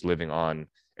West who's living on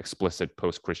explicit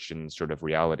post-Christian sort of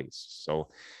realities. So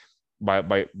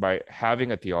by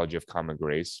having a theology of common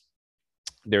grace,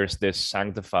 there's this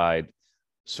sanctified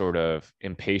sort of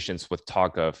impatience with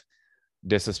talk of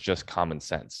this is just common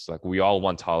sense. Like, we all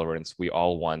want tolerance, we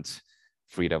all want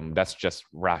freedom. That's just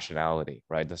rationality,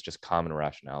 right? That's just common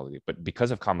rationality. But because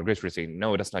of common grace, we're saying,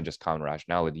 no, that's not just common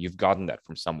rationality. You've gotten that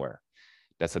from somewhere.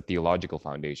 That's a theological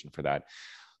foundation for that.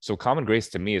 So common grace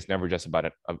to me is never just about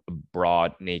a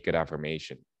broad, naked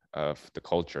affirmation of the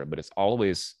culture, but it's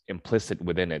always implicit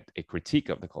within it a critique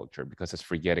of the culture, because it's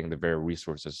forgetting the very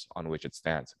resources on which it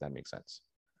stands, if that makes sense.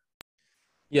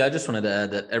 Yeah, I just wanted to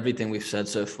add that everything we've said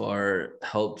so far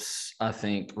helps, I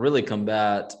think, really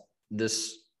combat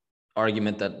this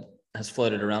argument that has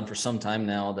floated around for some time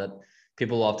now, that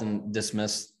people often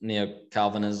dismiss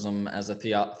neo-Calvinism as a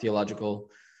theological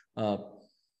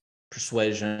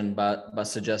persuasion by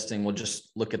suggesting, well,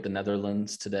 just look at the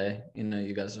Netherlands today.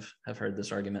 You guys have heard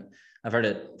this argument. I've heard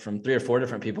it from 3 or 4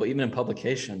 different people, even in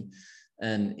publication.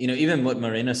 And, even what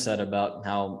Marina said about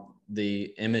how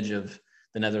the image of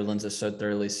the Netherlands is so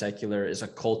thoroughly secular is a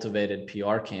cultivated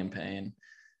PR campaign.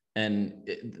 And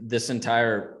this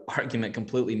entire argument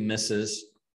completely misses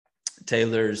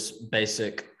Taylor's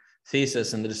basic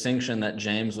thesis and the distinction that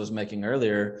James was making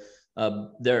earlier.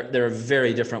 There are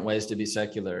very different ways to be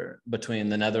secular between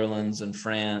the Netherlands and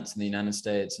France and the United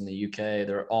States and the UK.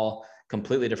 They're all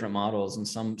completely different models in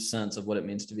some sense of what it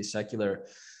means to be secular.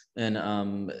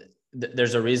 And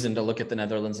there's a reason to look at the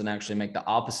Netherlands and actually make the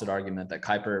opposite argument that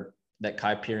the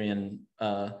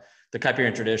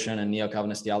Kuyperian tradition and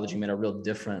neo-Calvinist theology made a real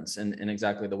difference in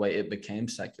exactly the way it became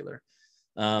secular,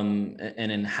 and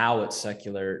in how it's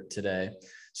secular today.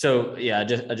 So yeah, I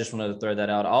just wanted to throw that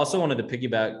out. I also wanted to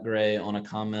piggyback, Gray, on a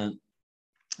comment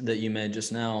that you made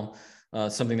just now,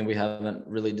 something that we haven't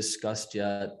really discussed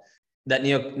yet. That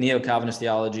neo-Calvinist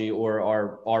theology or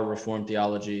our Reformed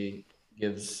theology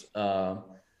gives a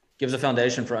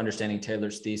foundation for understanding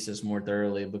Taylor's thesis more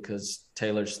thoroughly, because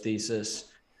Taylor's thesis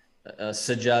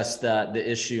suggests that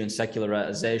the issue in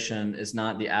secularization is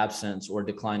not the absence or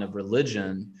decline of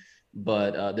religion,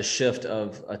 but the shift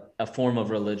of a form of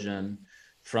religion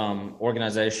from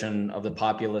organization of the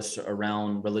populace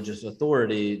around religious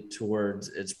authority towards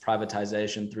its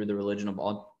privatization through the religion of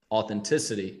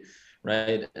authenticity,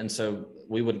 right? And so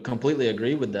we would completely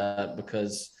agree with that,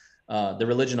 because the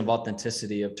religion of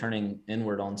authenticity, of turning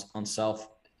inward on self,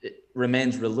 it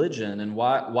remains religion. And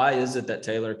why is it that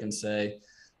Taylor can say,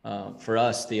 for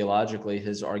us theologically,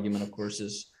 his argument, of course,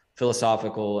 is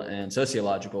philosophical and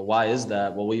sociological. Why is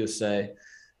that? Well, we would say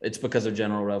it's because of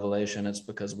general revelation. It's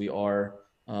because we are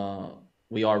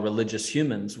religious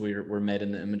humans. We're made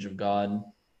in the image of God.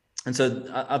 And so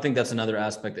I think that's another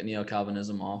aspect that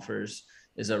Neo-Calvinism offers,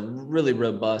 is a really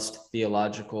robust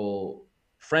theological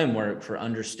framework for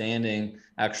understanding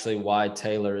actually why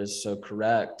Taylor is so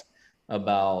correct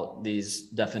about these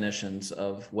definitions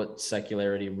of what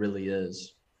secularity really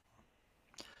is.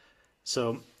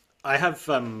 So I have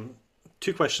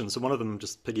two questions, and one of them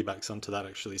just piggybacks onto that,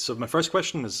 actually. So my first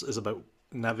question is about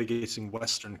navigating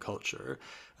Western culture,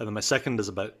 and then my second is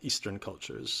about Eastern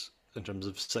cultures in terms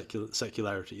of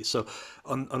secularity. So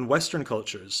on Western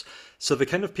cultures, so the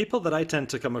kind of people that I tend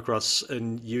to come across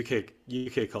in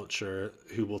UK culture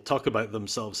who will talk about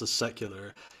themselves as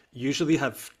secular usually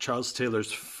have Charles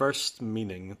Taylor's first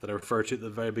meaning that I refer to at the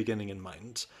very beginning in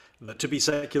mind. That to be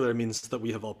secular means that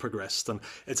we have all progressed, and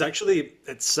it's I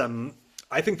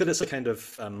think that it's a kind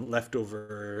of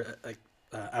leftover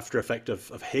after effect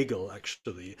of Hegel,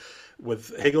 actually,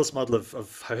 with Hegel's model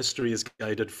of how history is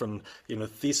guided from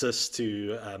thesis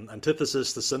to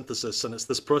antithesis to synthesis, and it's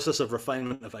this process of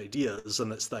refinement of ideas,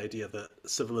 and it's the idea that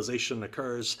civilization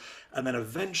occurs, and then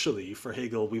eventually for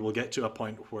Hegel we will get to a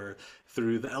point where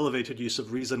through the elevated use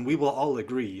of reason we will all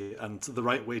agree, and the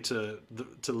right way to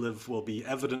live will be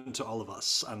evident to all of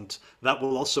us, and that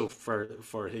will also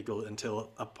for Hegel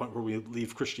entail a point where we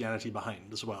leave Christianity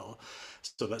behind as well.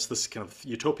 So that's this kind of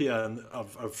utopia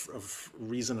of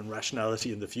reason and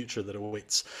rationality in the future that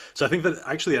awaits. So I think that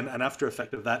actually an after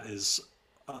effect of that is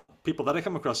people that I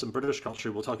come across in British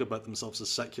culture will talk about themselves as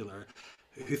secular,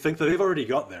 who think that they've already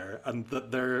got there, and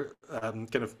that their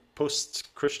kind of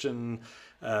post-Christian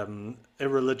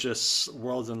irreligious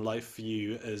world and life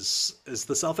view is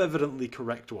the self-evidently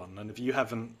correct one. And if you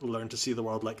haven't learned to see the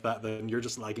world like that, then you're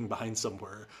just lagging behind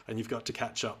somewhere, and you've got to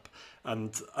catch up.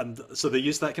 And so they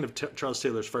use that kind of Charles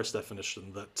Taylor's first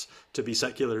definition, that to be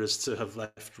secular is to have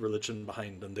left religion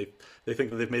behind, and they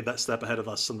think that they've made that step ahead of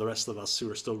us, and the rest of us who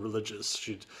are still religious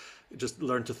should just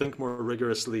learn to think more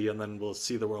rigorously, and then we'll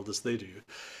see the world as they do.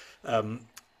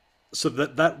 So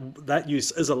that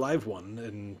use is a live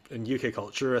one in UK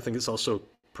culture. I think it's also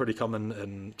pretty common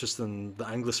in the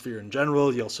Anglosphere in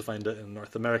general. You also find it in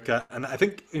North America, and I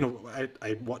think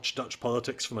I watch Dutch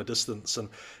politics from a distance, and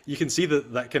you can see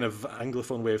that kind of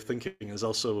Anglophone way of thinking is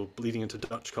also bleeding into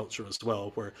Dutch culture as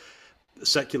well, where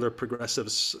secular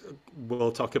progressives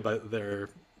will talk about their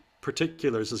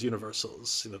particulars as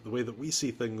universals. The way that we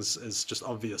see things is just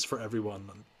obvious for everyone.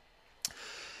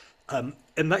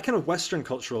 In that kind of Western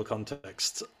cultural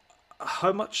context,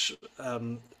 how much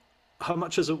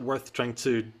is it worth trying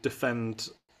to defend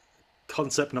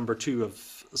concept number 2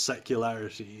 of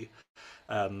secularity,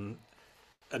 and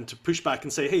to push back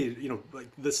and say, hey, like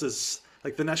this is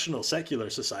like the National Secular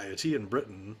Society in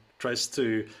Britain tries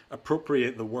to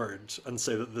appropriate the word and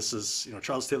say that this is,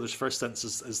 Charles Taylor's first sense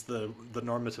is the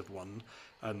normative one,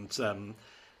 and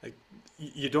like,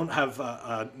 you don't have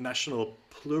a national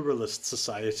pluralist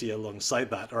society alongside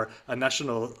that, or a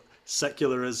national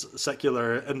secular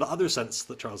in the other sense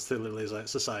that Charles Taylor lays out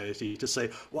society, to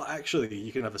say, well, actually,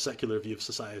 you can have a secular view of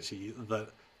society that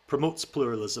promotes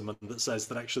pluralism and that says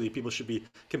that actually people should be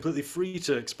completely free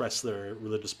to express their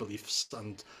religious beliefs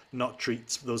and not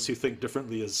treat those who think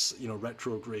differently as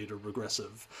retrograde or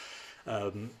regressive.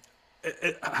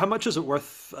 How much is it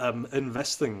worth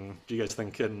investing, do you guys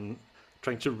think, in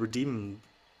trying to redeem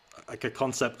like a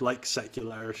concept like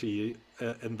secularity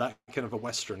in that kind of a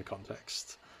Western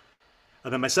context?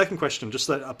 And then my second question, just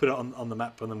that I'll put it on the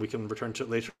map and then we can return to it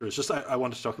later, is just I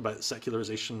want to talk about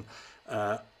secularization,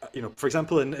 for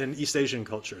example, in East Asian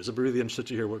cultures. I'd be really interested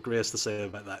to hear what Gray has to say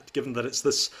about that, given that it's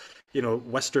this,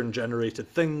 Western generated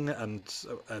thing, and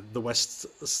the West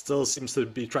still seems to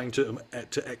be trying to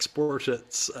export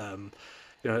it.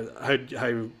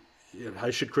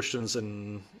 How should Christians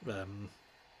in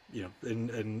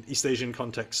East Asian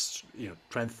contexts,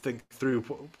 try and think through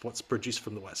what's produced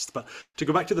from the West. But to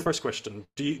go back to the first question,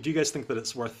 do you guys think that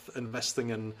it's worth investing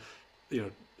in,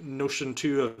 notion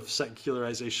 2 of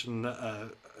secularization?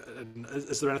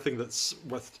 Is there anything that's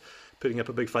worth putting up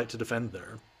a big fight to defend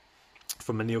there,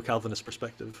 from a neo-Calvinist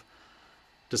perspective?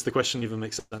 Does the question even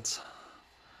make sense?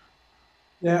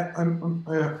 Yeah, I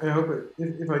hope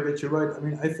if I get you right. I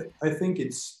mean, I think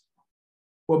it's,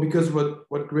 well, because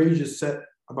what Gray just said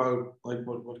about like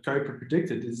what Kuyper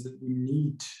predicted is that we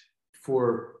need,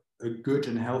 for a good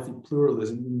and healthy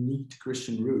pluralism, we need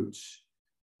Christian roots.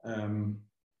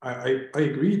 I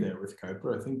agree there with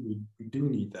Kuiper. I think we do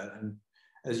need that. And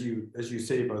as you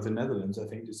say about the Netherlands, I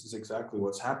think this is exactly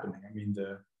what's happening. I mean,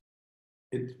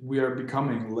 we are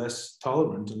becoming less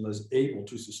tolerant and less able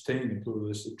to sustain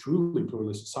a truly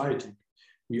pluralist society.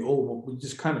 We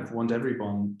just kind of want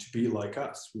everyone to be like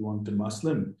us. We want the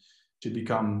Muslim to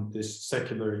become this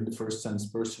secular in the first sense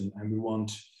person, and we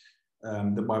want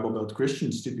the Bible Belt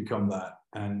Christians to become that,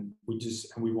 and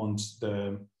we want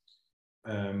the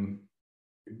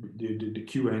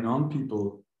QAnon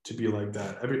people to be like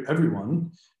that.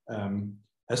 Everyone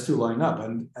has to line up,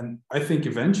 and I think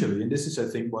eventually, and this is I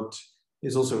think what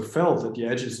is also felt at the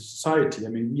edges of society. I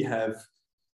mean,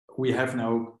 we have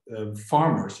now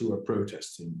farmers who are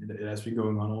protesting. It has been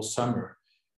going on all summer.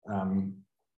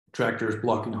 Tractors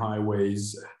blocking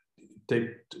highways,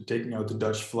 taking out the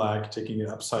Dutch flag, taking it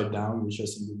upside down, which I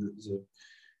think is a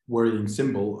worrying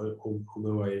symbol,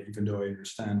 even though I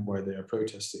understand why they are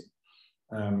protesting.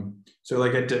 So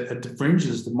like at the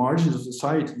fringes, the margins of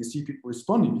society, you see people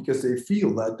responding because they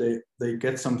feel that they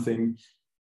get something,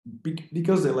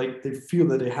 because they feel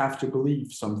that they have to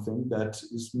believe something that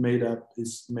is made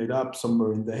up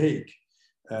somewhere in The Hague,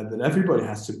 that everybody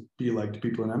has to be like the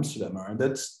people in Amsterdam are, and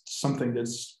that's something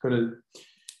that's going to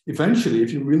eventually,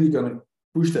 if you're really going to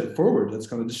push that forward, that's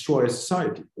going to destroy a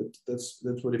society. That's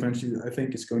what eventually I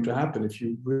think is going to happen if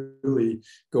you really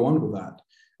go on with that.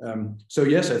 So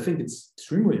yes, I think it's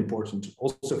extremely important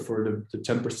also for the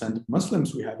 10% of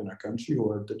Muslims we have in our country who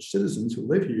are Dutch citizens who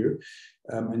live here,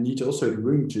 and need also the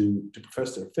room to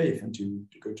profess their faith and to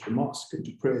go to the mosque and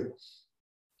to pray.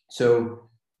 So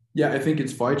yeah, I think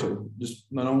it's vital, just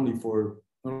not only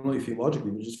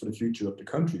theologically, but just for the future of the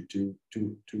country to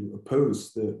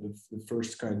oppose the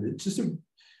first kind. It's just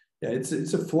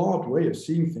it's a flawed way of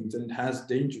seeing things, and it has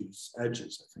dangerous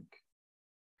edges, I think.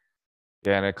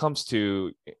 Yeah, and it comes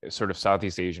to sort of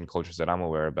Southeast Asian cultures that I'm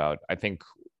aware about, I think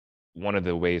one of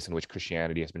the ways in which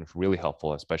Christianity has been really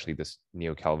helpful, especially this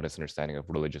neo-Calvinist understanding of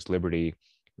religious liberty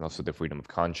and also the freedom of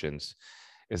conscience,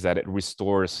 is that it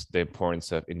restores the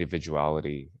importance of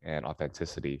individuality and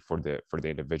authenticity for the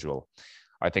individual.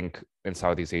 I think in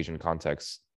Southeast Asian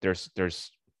contexts, there's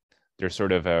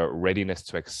sort of a readiness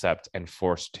to accept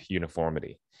enforced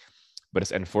uniformity. But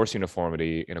it's enforced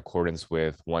uniformity in accordance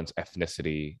with one's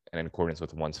ethnicity and in accordance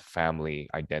with one's family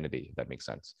identity, if that makes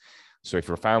sense. So if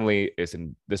your family is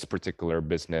in this particular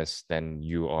business, then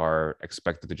you are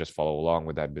expected to just follow along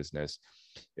with that business.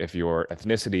 If your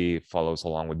ethnicity follows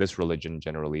along with this religion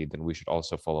generally, then we should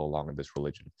also follow along with this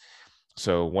religion.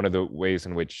 So one of the ways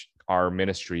in which our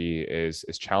ministry is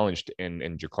challenged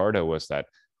in Jakarta was that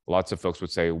lots of folks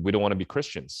would say, we don't want to be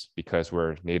Christians because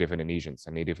we're native Indonesians,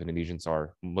 and native Indonesians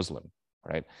are Muslim,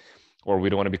 right? Or we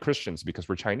don't want to be Christians because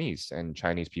we're Chinese, and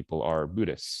Chinese people are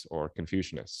Buddhists or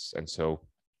Confucianists. And so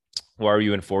why are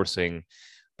you enforcing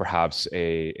perhaps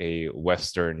a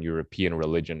Western European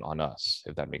religion on us,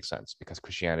 if that makes sense? Because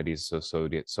Christianity is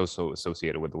so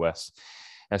associated with the West.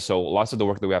 And so lots of the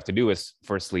work that we have to do is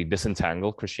firstly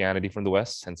disentangle Christianity from the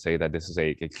West and say that this is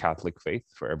a Catholic faith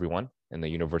for everyone in the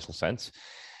universal sense.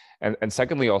 And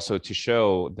secondly, also to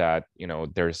show that,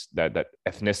 there's that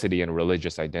ethnicity and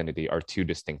religious identity are two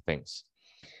distinct things.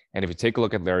 And if you take a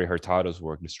look at Larry Hurtado's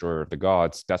work, Destroyer of the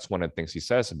Gods, that's one of the things he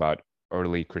says about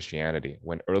early Christianity.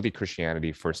 When early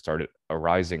Christianity first started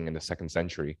arising in the 2nd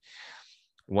century,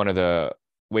 one of the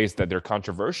ways that they're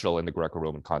controversial in the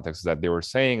Greco-Roman context is that they were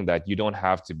saying that you don't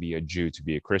have to be a Jew to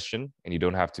be a Christian, and you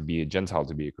don't have to be a Gentile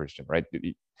to be a Christian, right?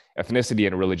 Ethnicity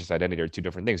and religious identity are two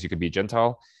different things. You could be a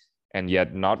Gentile and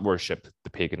yet not worship the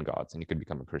pagan gods, and you could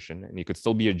become a Christian, and you could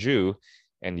still be a Jew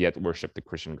and yet worship the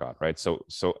Christian God, right? So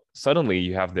suddenly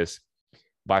you have this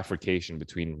bifurcation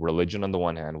between religion on the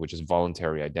one hand, which is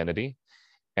voluntary identity,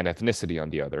 and ethnicity on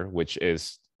the other, which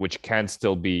can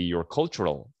still be your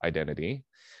cultural identity,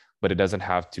 but it doesn't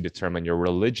have to determine your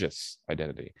religious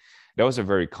identity. That was a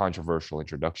very controversial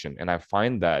introduction. And I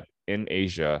find that in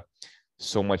Asia,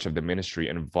 so much of the ministry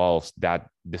involves that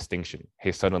distinction.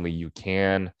 Hey, suddenly you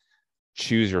can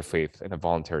choose your faith in a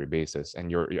voluntary basis, and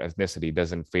your ethnicity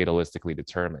doesn't fatalistically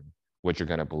determine what you're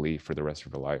going to believe for the rest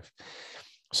of your life.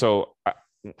 So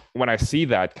when I see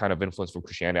that kind of influence from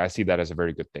Christianity, I see that as a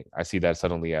very good thing. I see that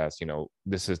suddenly as,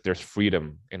 there's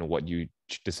freedom in what you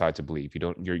decide to believe.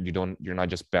 You're not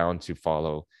just bound to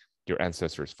follow your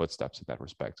ancestors' footsteps in that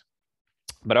respect.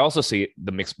 But I also see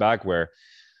the mixed bag where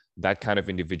that kind of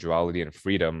individuality and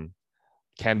freedom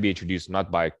can be introduced not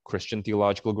by Christian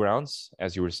theological grounds,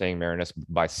 as you were saying, Marinus,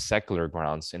 by secular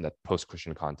grounds in that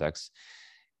post-Christian context.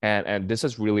 And this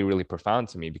is really, really profound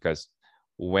to me, because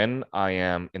when I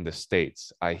am in the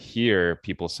States, I hear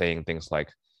people saying things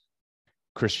like,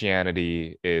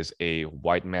 Christianity is a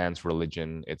white man's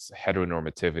religion. It's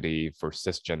heteronormativity for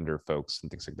cisgender folks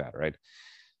and things like that, right?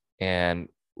 And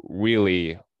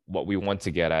really, what we want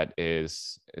to get at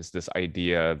is this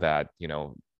idea that, you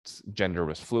know, gender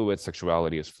was fluid,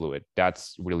 sexuality is fluid.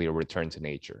 That's really a return to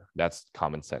nature. That's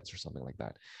common sense or something like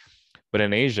that. But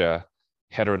in Asia,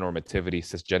 heteronormativity,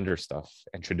 cisgender stuff,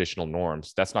 and traditional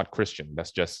norms, that's not Christian.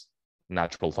 That's just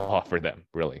natural law for them,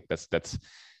 really. That's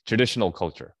traditional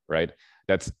culture, right?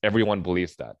 That's everyone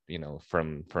believes that, you know,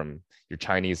 from your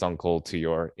Chinese uncle to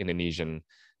your Indonesian,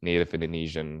 native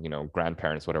Indonesian, you know,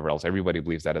 grandparents, whatever else. Everybody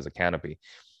believes that as a canopy.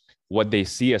 What they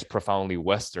see as profoundly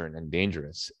Western and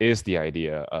dangerous is the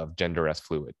idea of gender as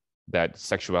fluid, that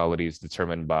sexuality is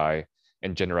determined by,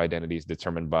 and gender identity is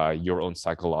determined by your own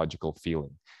psychological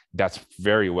feeling. That's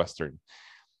very Western.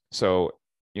 So,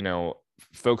 you know,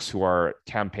 folks who are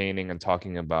campaigning and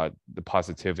talking about the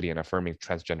positivity and affirming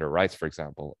transgender rights, for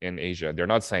example, in Asia, they're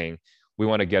not saying we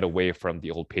want to get away from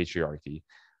the old patriarchy.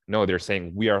 No, they're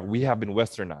saying we have been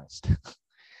Westernized.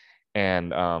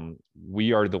 And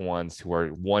we are the ones who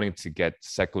are wanting to get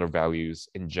secular values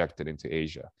injected into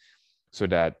Asia, so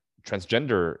that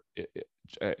transgender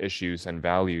issues and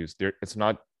values, it's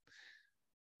not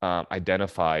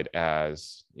identified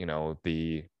as, you know,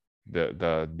 the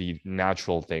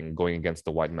natural thing going against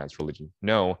the white man's religion.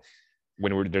 No,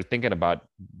 when they're thinking about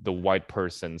the white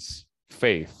person's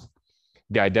faith,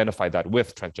 they identify that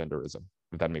with transgenderism,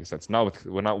 if that makes sense.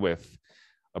 Not with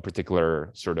a particular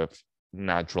sort of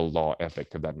natural law ethic,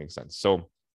 if that makes sense. So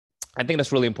I think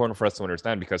that's really important for us to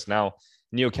understand, because now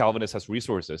neo-Calvinist has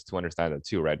resources to understand that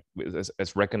too, right?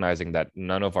 It's recognizing that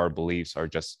none of our beliefs are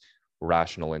just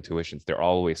rational intuitions. They're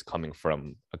always coming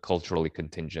from a culturally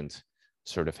contingent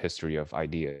sort of history of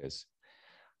ideas.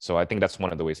 So I think that's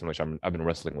one of the ways in which I've been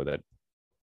wrestling with it.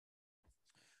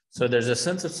 So there's a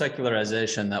sense of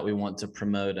secularization that we want to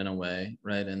promote in a way,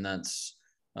 right? And that's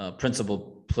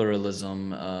principled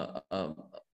pluralism, a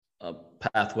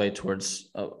pathway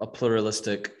towards a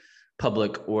pluralistic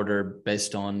public order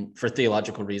based on, for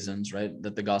theological reasons, right?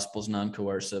 That the gospel is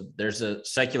non-coercive. There's a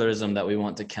secularism that we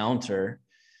want to counter.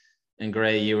 And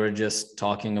Gray, you were just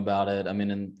talking about it. I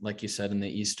mean, and like you said, in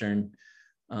Eastern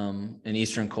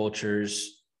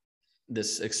cultures,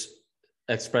 this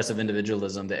expressive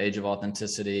individualism, the age of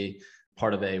authenticity,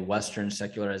 part of a Western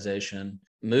secularization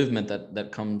movement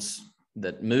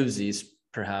that moves East,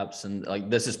 perhaps, and like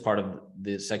this is part of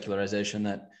the secularization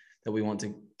that we want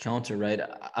to counter, right?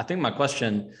 I think my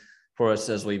question for us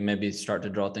as we maybe start to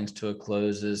draw things to a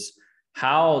close is,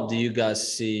 how do you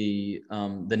guys see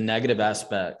the negative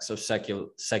aspects of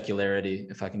secularity,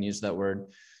 if I can use that word,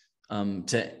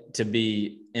 to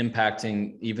be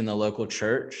impacting even the local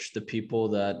church, the people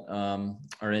that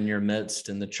are in your midst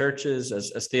in the churches,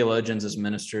 as theologians, as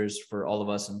ministers, for all of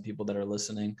us and people that are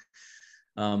listening?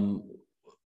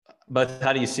 But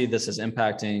how do you see this as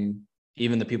impacting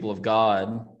even the people of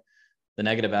God, the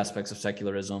negative aspects of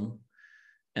secularism?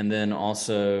 And then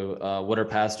also, what are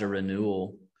paths to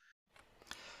renewal?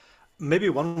 Maybe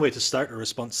one way to start a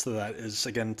response to that is,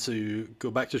 again, to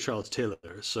go back to Charles Taylor.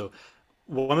 So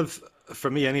one of, for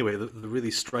me anyway, the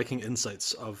really striking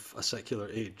insights of A Secular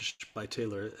Age by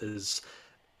Taylor is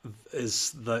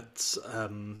that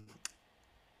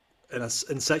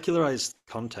in secularized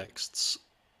contexts,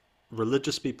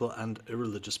 religious people and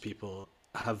irreligious people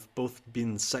have both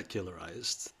been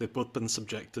secularized. They've both been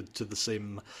subjected to the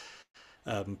same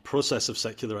process of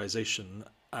secularization,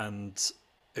 and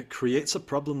it creates a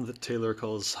problem that Taylor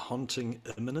calls haunting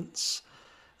immanence,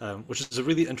 which is a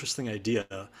really interesting idea.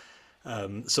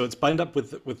 So it's bound up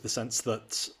with the sense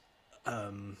that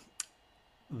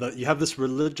that you have this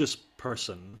religious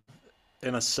person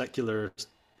in a secular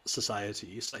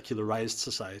society, secularized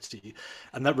society,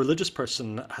 and that religious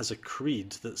person has a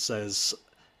creed that says,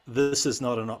 this is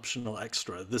not an optional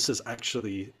extra, this is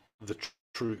actually the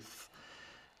truth.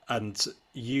 And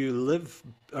you live,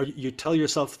 or you tell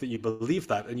yourself that you believe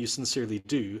that, and you sincerely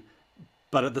do,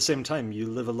 but at the same time you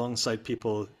live alongside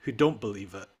people who don't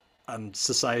believe it, and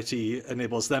society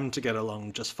enables them to get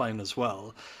along just fine as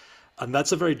well. And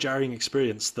that's a very jarring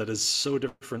experience that is so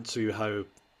different to how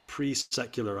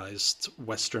pre-secularized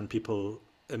Western people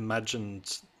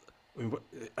imagined.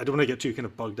 I don't want to get too kind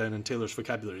of bogged down in Taylor's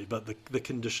vocabulary, but the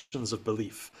conditions of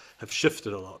belief have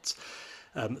shifted a lot.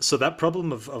 So that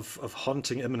problem of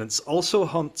haunting immanence also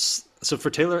haunts, so for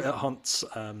Taylor, it haunts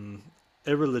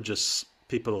irreligious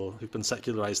people who've been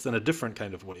secularized in a different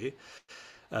kind of way.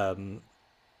 And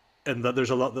that there's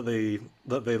a lot that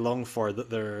they long for that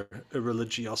their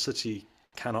irreligiosity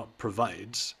cannot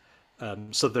provide.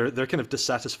 So they're kind of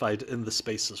dissatisfied in the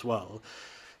space as well.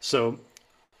 So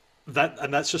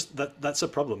That's a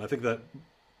problem. I think that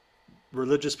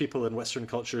religious people in Western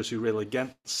cultures who rail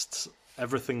against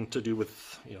everything to do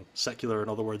with, secular, in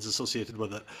other words, associated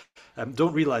with it,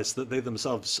 don't realize that they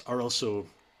themselves are also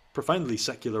profoundly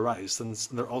secularized, and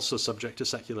they're also subject to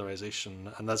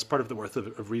secularization. And that's part of the worth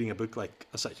of reading a book like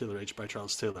A Secular Age by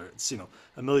Charles Taylor. It's,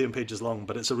 a million pages long,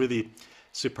 but it's a really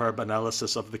superb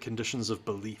analysis of the conditions of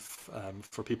belief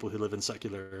for people who live in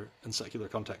secular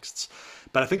contexts.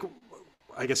 But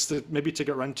I guess maybe to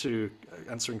get around to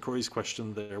answering Corey's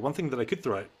question there, one thing that I could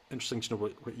throw out, interesting to know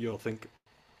what you all think,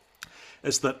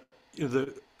 is that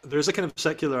there's a kind of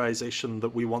secularization that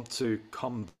we want to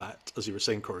combat, as you were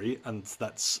saying, Corey, and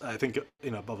that's, I think,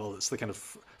 above all, it's the kind of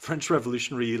French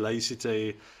Revolutionary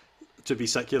laïcité. To be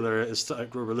secular is to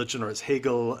outgrow religion, or it's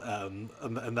Hegel,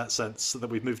 in that sense, that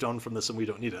we've moved on from this and we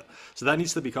don't need it. So that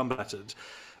needs to be combated.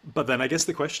 But then I guess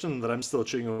the question that I'm still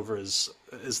chewing over is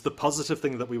the positive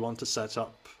thing that we want to set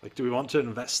up. Like, do we want to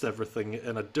invest everything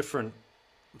in a different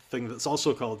thing that's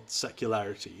also called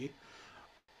secularity?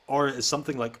 Or is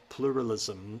something like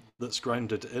pluralism that's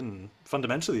grounded in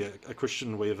fundamentally a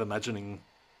Christian way of imagining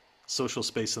social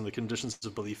space and the conditions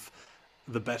of belief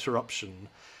the better option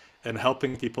in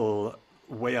helping people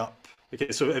weigh up?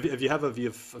 Okay, so if you have a view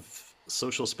of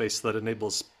social space that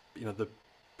enables, the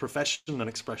profession and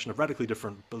expression of radically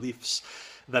different beliefs,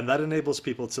 then that enables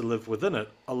people to live within it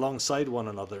alongside one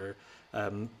another,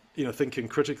 thinking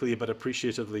critically but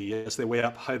appreciatively as they weigh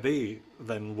up how they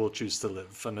then will choose to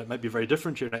live. And it might be very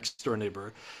different to your next door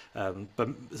neighbor, but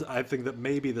I think that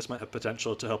maybe this might have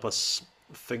potential to help us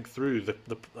think through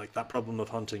the like that problem of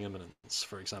haunting immanence,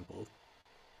 for example.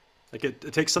 Like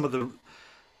it takes some of the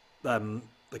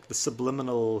like the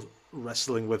subliminal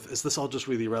wrestling with, is this all just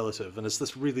really relative, and is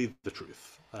this really the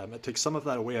truth? It takes some of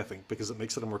that away, I think, because it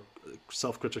makes it a more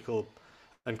self-critical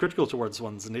and critical towards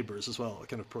one's neighbors as well, a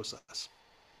kind of process.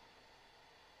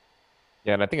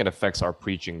 Yeah, and I think it affects our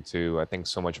preaching too. I think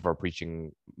so much of our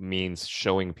preaching means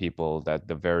showing people that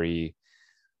the very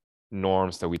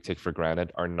norms that we take for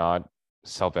granted are not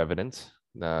self-evident.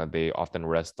 They often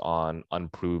rest on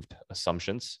unproved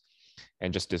assumptions,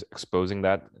 and just exposing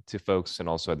that to folks, and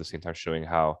also at the same time showing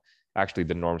how actually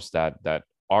the norms that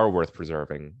are worth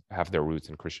preserving have their roots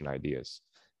in Christian ideas.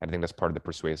 And I think that's part of the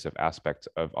persuasive aspect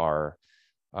of our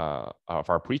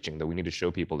preaching, that we need to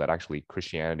show people that actually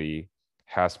Christianity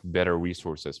has better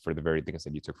resources for the very things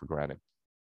that you took for granted.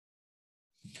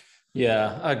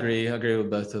 Yeah, I agree with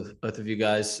both of you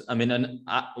guys. I mean, and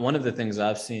one of the things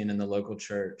I've seen in the local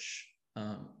church,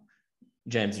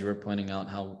 James, you were pointing out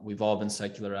how we've all been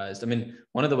secularized. I mean,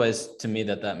 one of the ways to me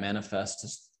that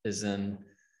manifests is in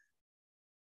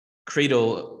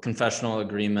creedal confessional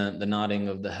agreement, the nodding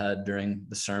of the head during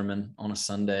the sermon on a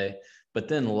Sunday, but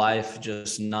then life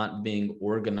just not being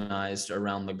organized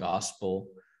around the gospel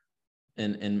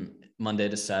in Monday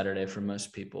to Saturday for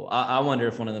most people. I wonder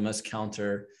if one of the most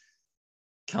counter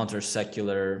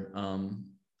secular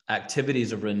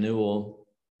activities of renewal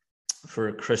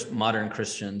for modern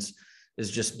Christians is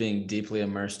just being deeply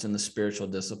immersed in the spiritual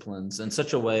disciplines in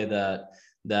such a way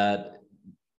that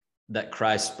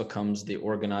Christ becomes the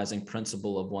organizing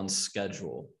principle of one's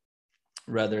schedule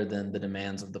rather than the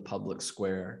demands of the public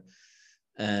square.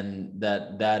 And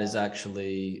that is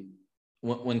actually,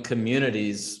 when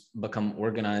communities become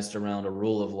organized around a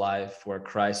rule of life where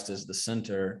Christ is the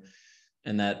center,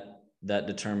 and that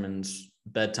determines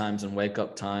bedtimes and wake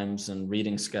up times and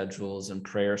reading schedules and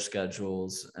prayer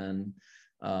schedules and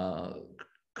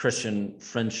Christian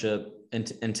friendship,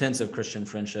 intensive Christian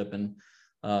friendship, and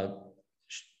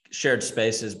shared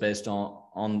spaces based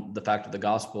on the fact of the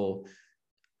gospel.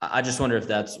 I just wonder if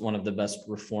that's one of the best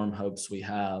reform hopes we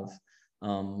have,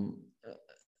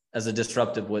 as a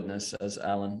disruptive witness, as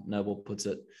Alan Noble puts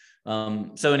it.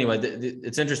 So anyway,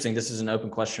 it's interesting. This is an open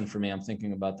question for me. I'm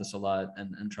thinking about this a lot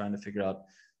and trying to figure out,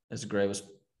 as Gray was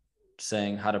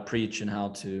saying, how to preach and how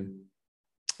to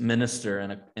minister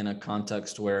in a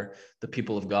context where the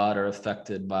people of God are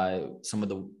affected by some of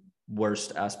the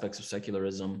worst aspects of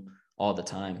secularism all the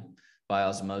time by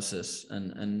osmosis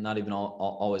and not even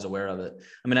always aware of it.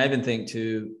 I mean, I even think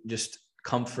too, just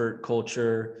comfort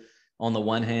culture on the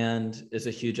one hand is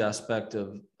a huge aspect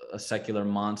of a secular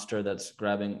monster that's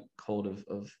grabbing hold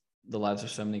of the lives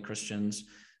of so many Christians,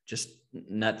 just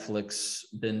Netflix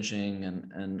binging,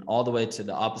 and all the way to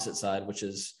the opposite side, which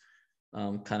is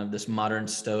kind of this modern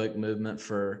stoic movement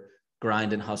for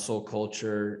grind and hustle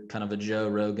culture, kind of a Joe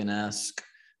Rogan-esque,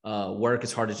 work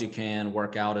as hard as you can,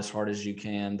 work out as hard as you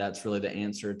can. That's really the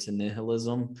answer to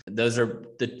nihilism. Those are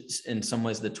in some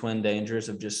ways the twin dangers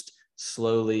of just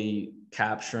slowly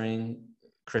capturing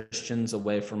Christians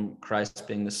away from Christ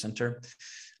being the center.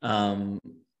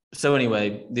 So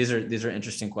anyway, these are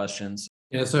interesting questions.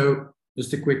 Yeah, so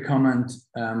just a quick comment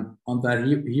on that.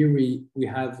 Here we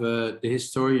have the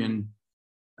historian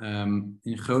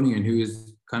in Groningen, who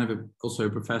is kind of also a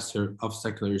professor of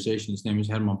secularization. His name is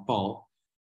Herman Paul,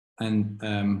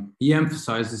 and he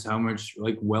emphasizes how much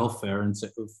like welfare and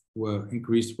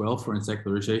increased welfare and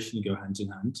secularization go hand in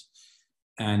hand,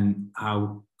 and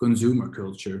how consumer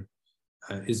culture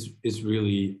is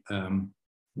really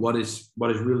what is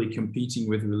really competing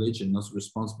with religion, not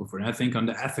responsible for it. And I think on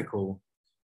the ethical,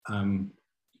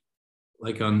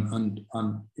 like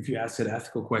on if you ask an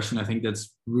ethical question, I think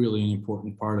that's really an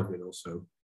important part of it also,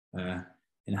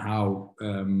 and how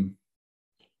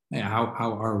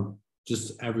our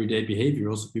just everyday behavior,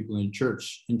 also people in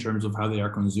church, in terms of how they are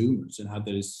consumers and how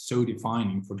that is so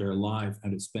defining for their life, how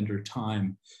they spend their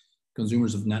time,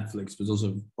 consumers of Netflix, but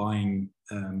also buying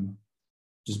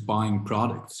just buying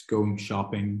products, going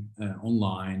shopping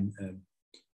online.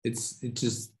 It's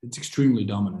extremely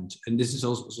dominant, and this is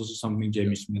also something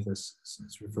Jamie Smith has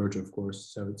referred to, of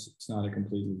course. So it's not a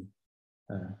completely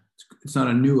it's not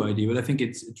a new idea, but I think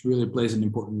it really plays an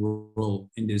important role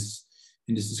in this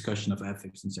discussion of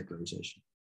ethics and secularization.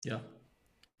 Yeah,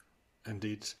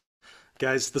 indeed.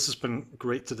 Guys, this has been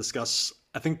great to discuss.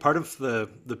 I think part of the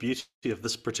beauty of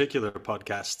this particular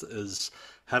podcast is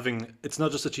having, it's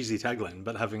not just a cheesy tagline,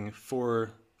 but having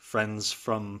 4 friends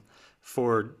from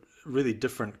 4 really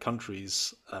different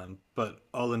countries, but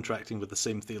all interacting with the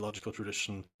same theological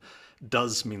tradition,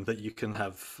 does mean that you can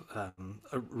have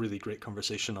a really great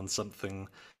conversation on something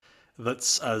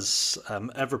that's as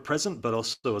ever present, but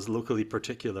also as locally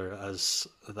particular as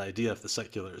the idea of the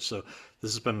secular. So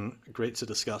this has been great to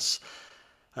discuss.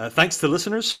 Thanks to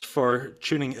listeners for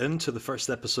tuning in to the first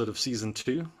episode of season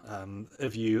 2.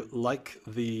 If you like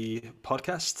the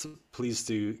podcast, please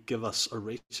do give us a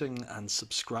rating and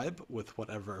subscribe with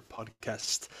whatever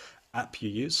podcast app you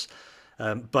use.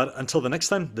 But until the next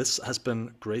time, this has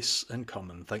been Grace in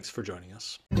Common. Thanks for joining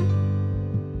us.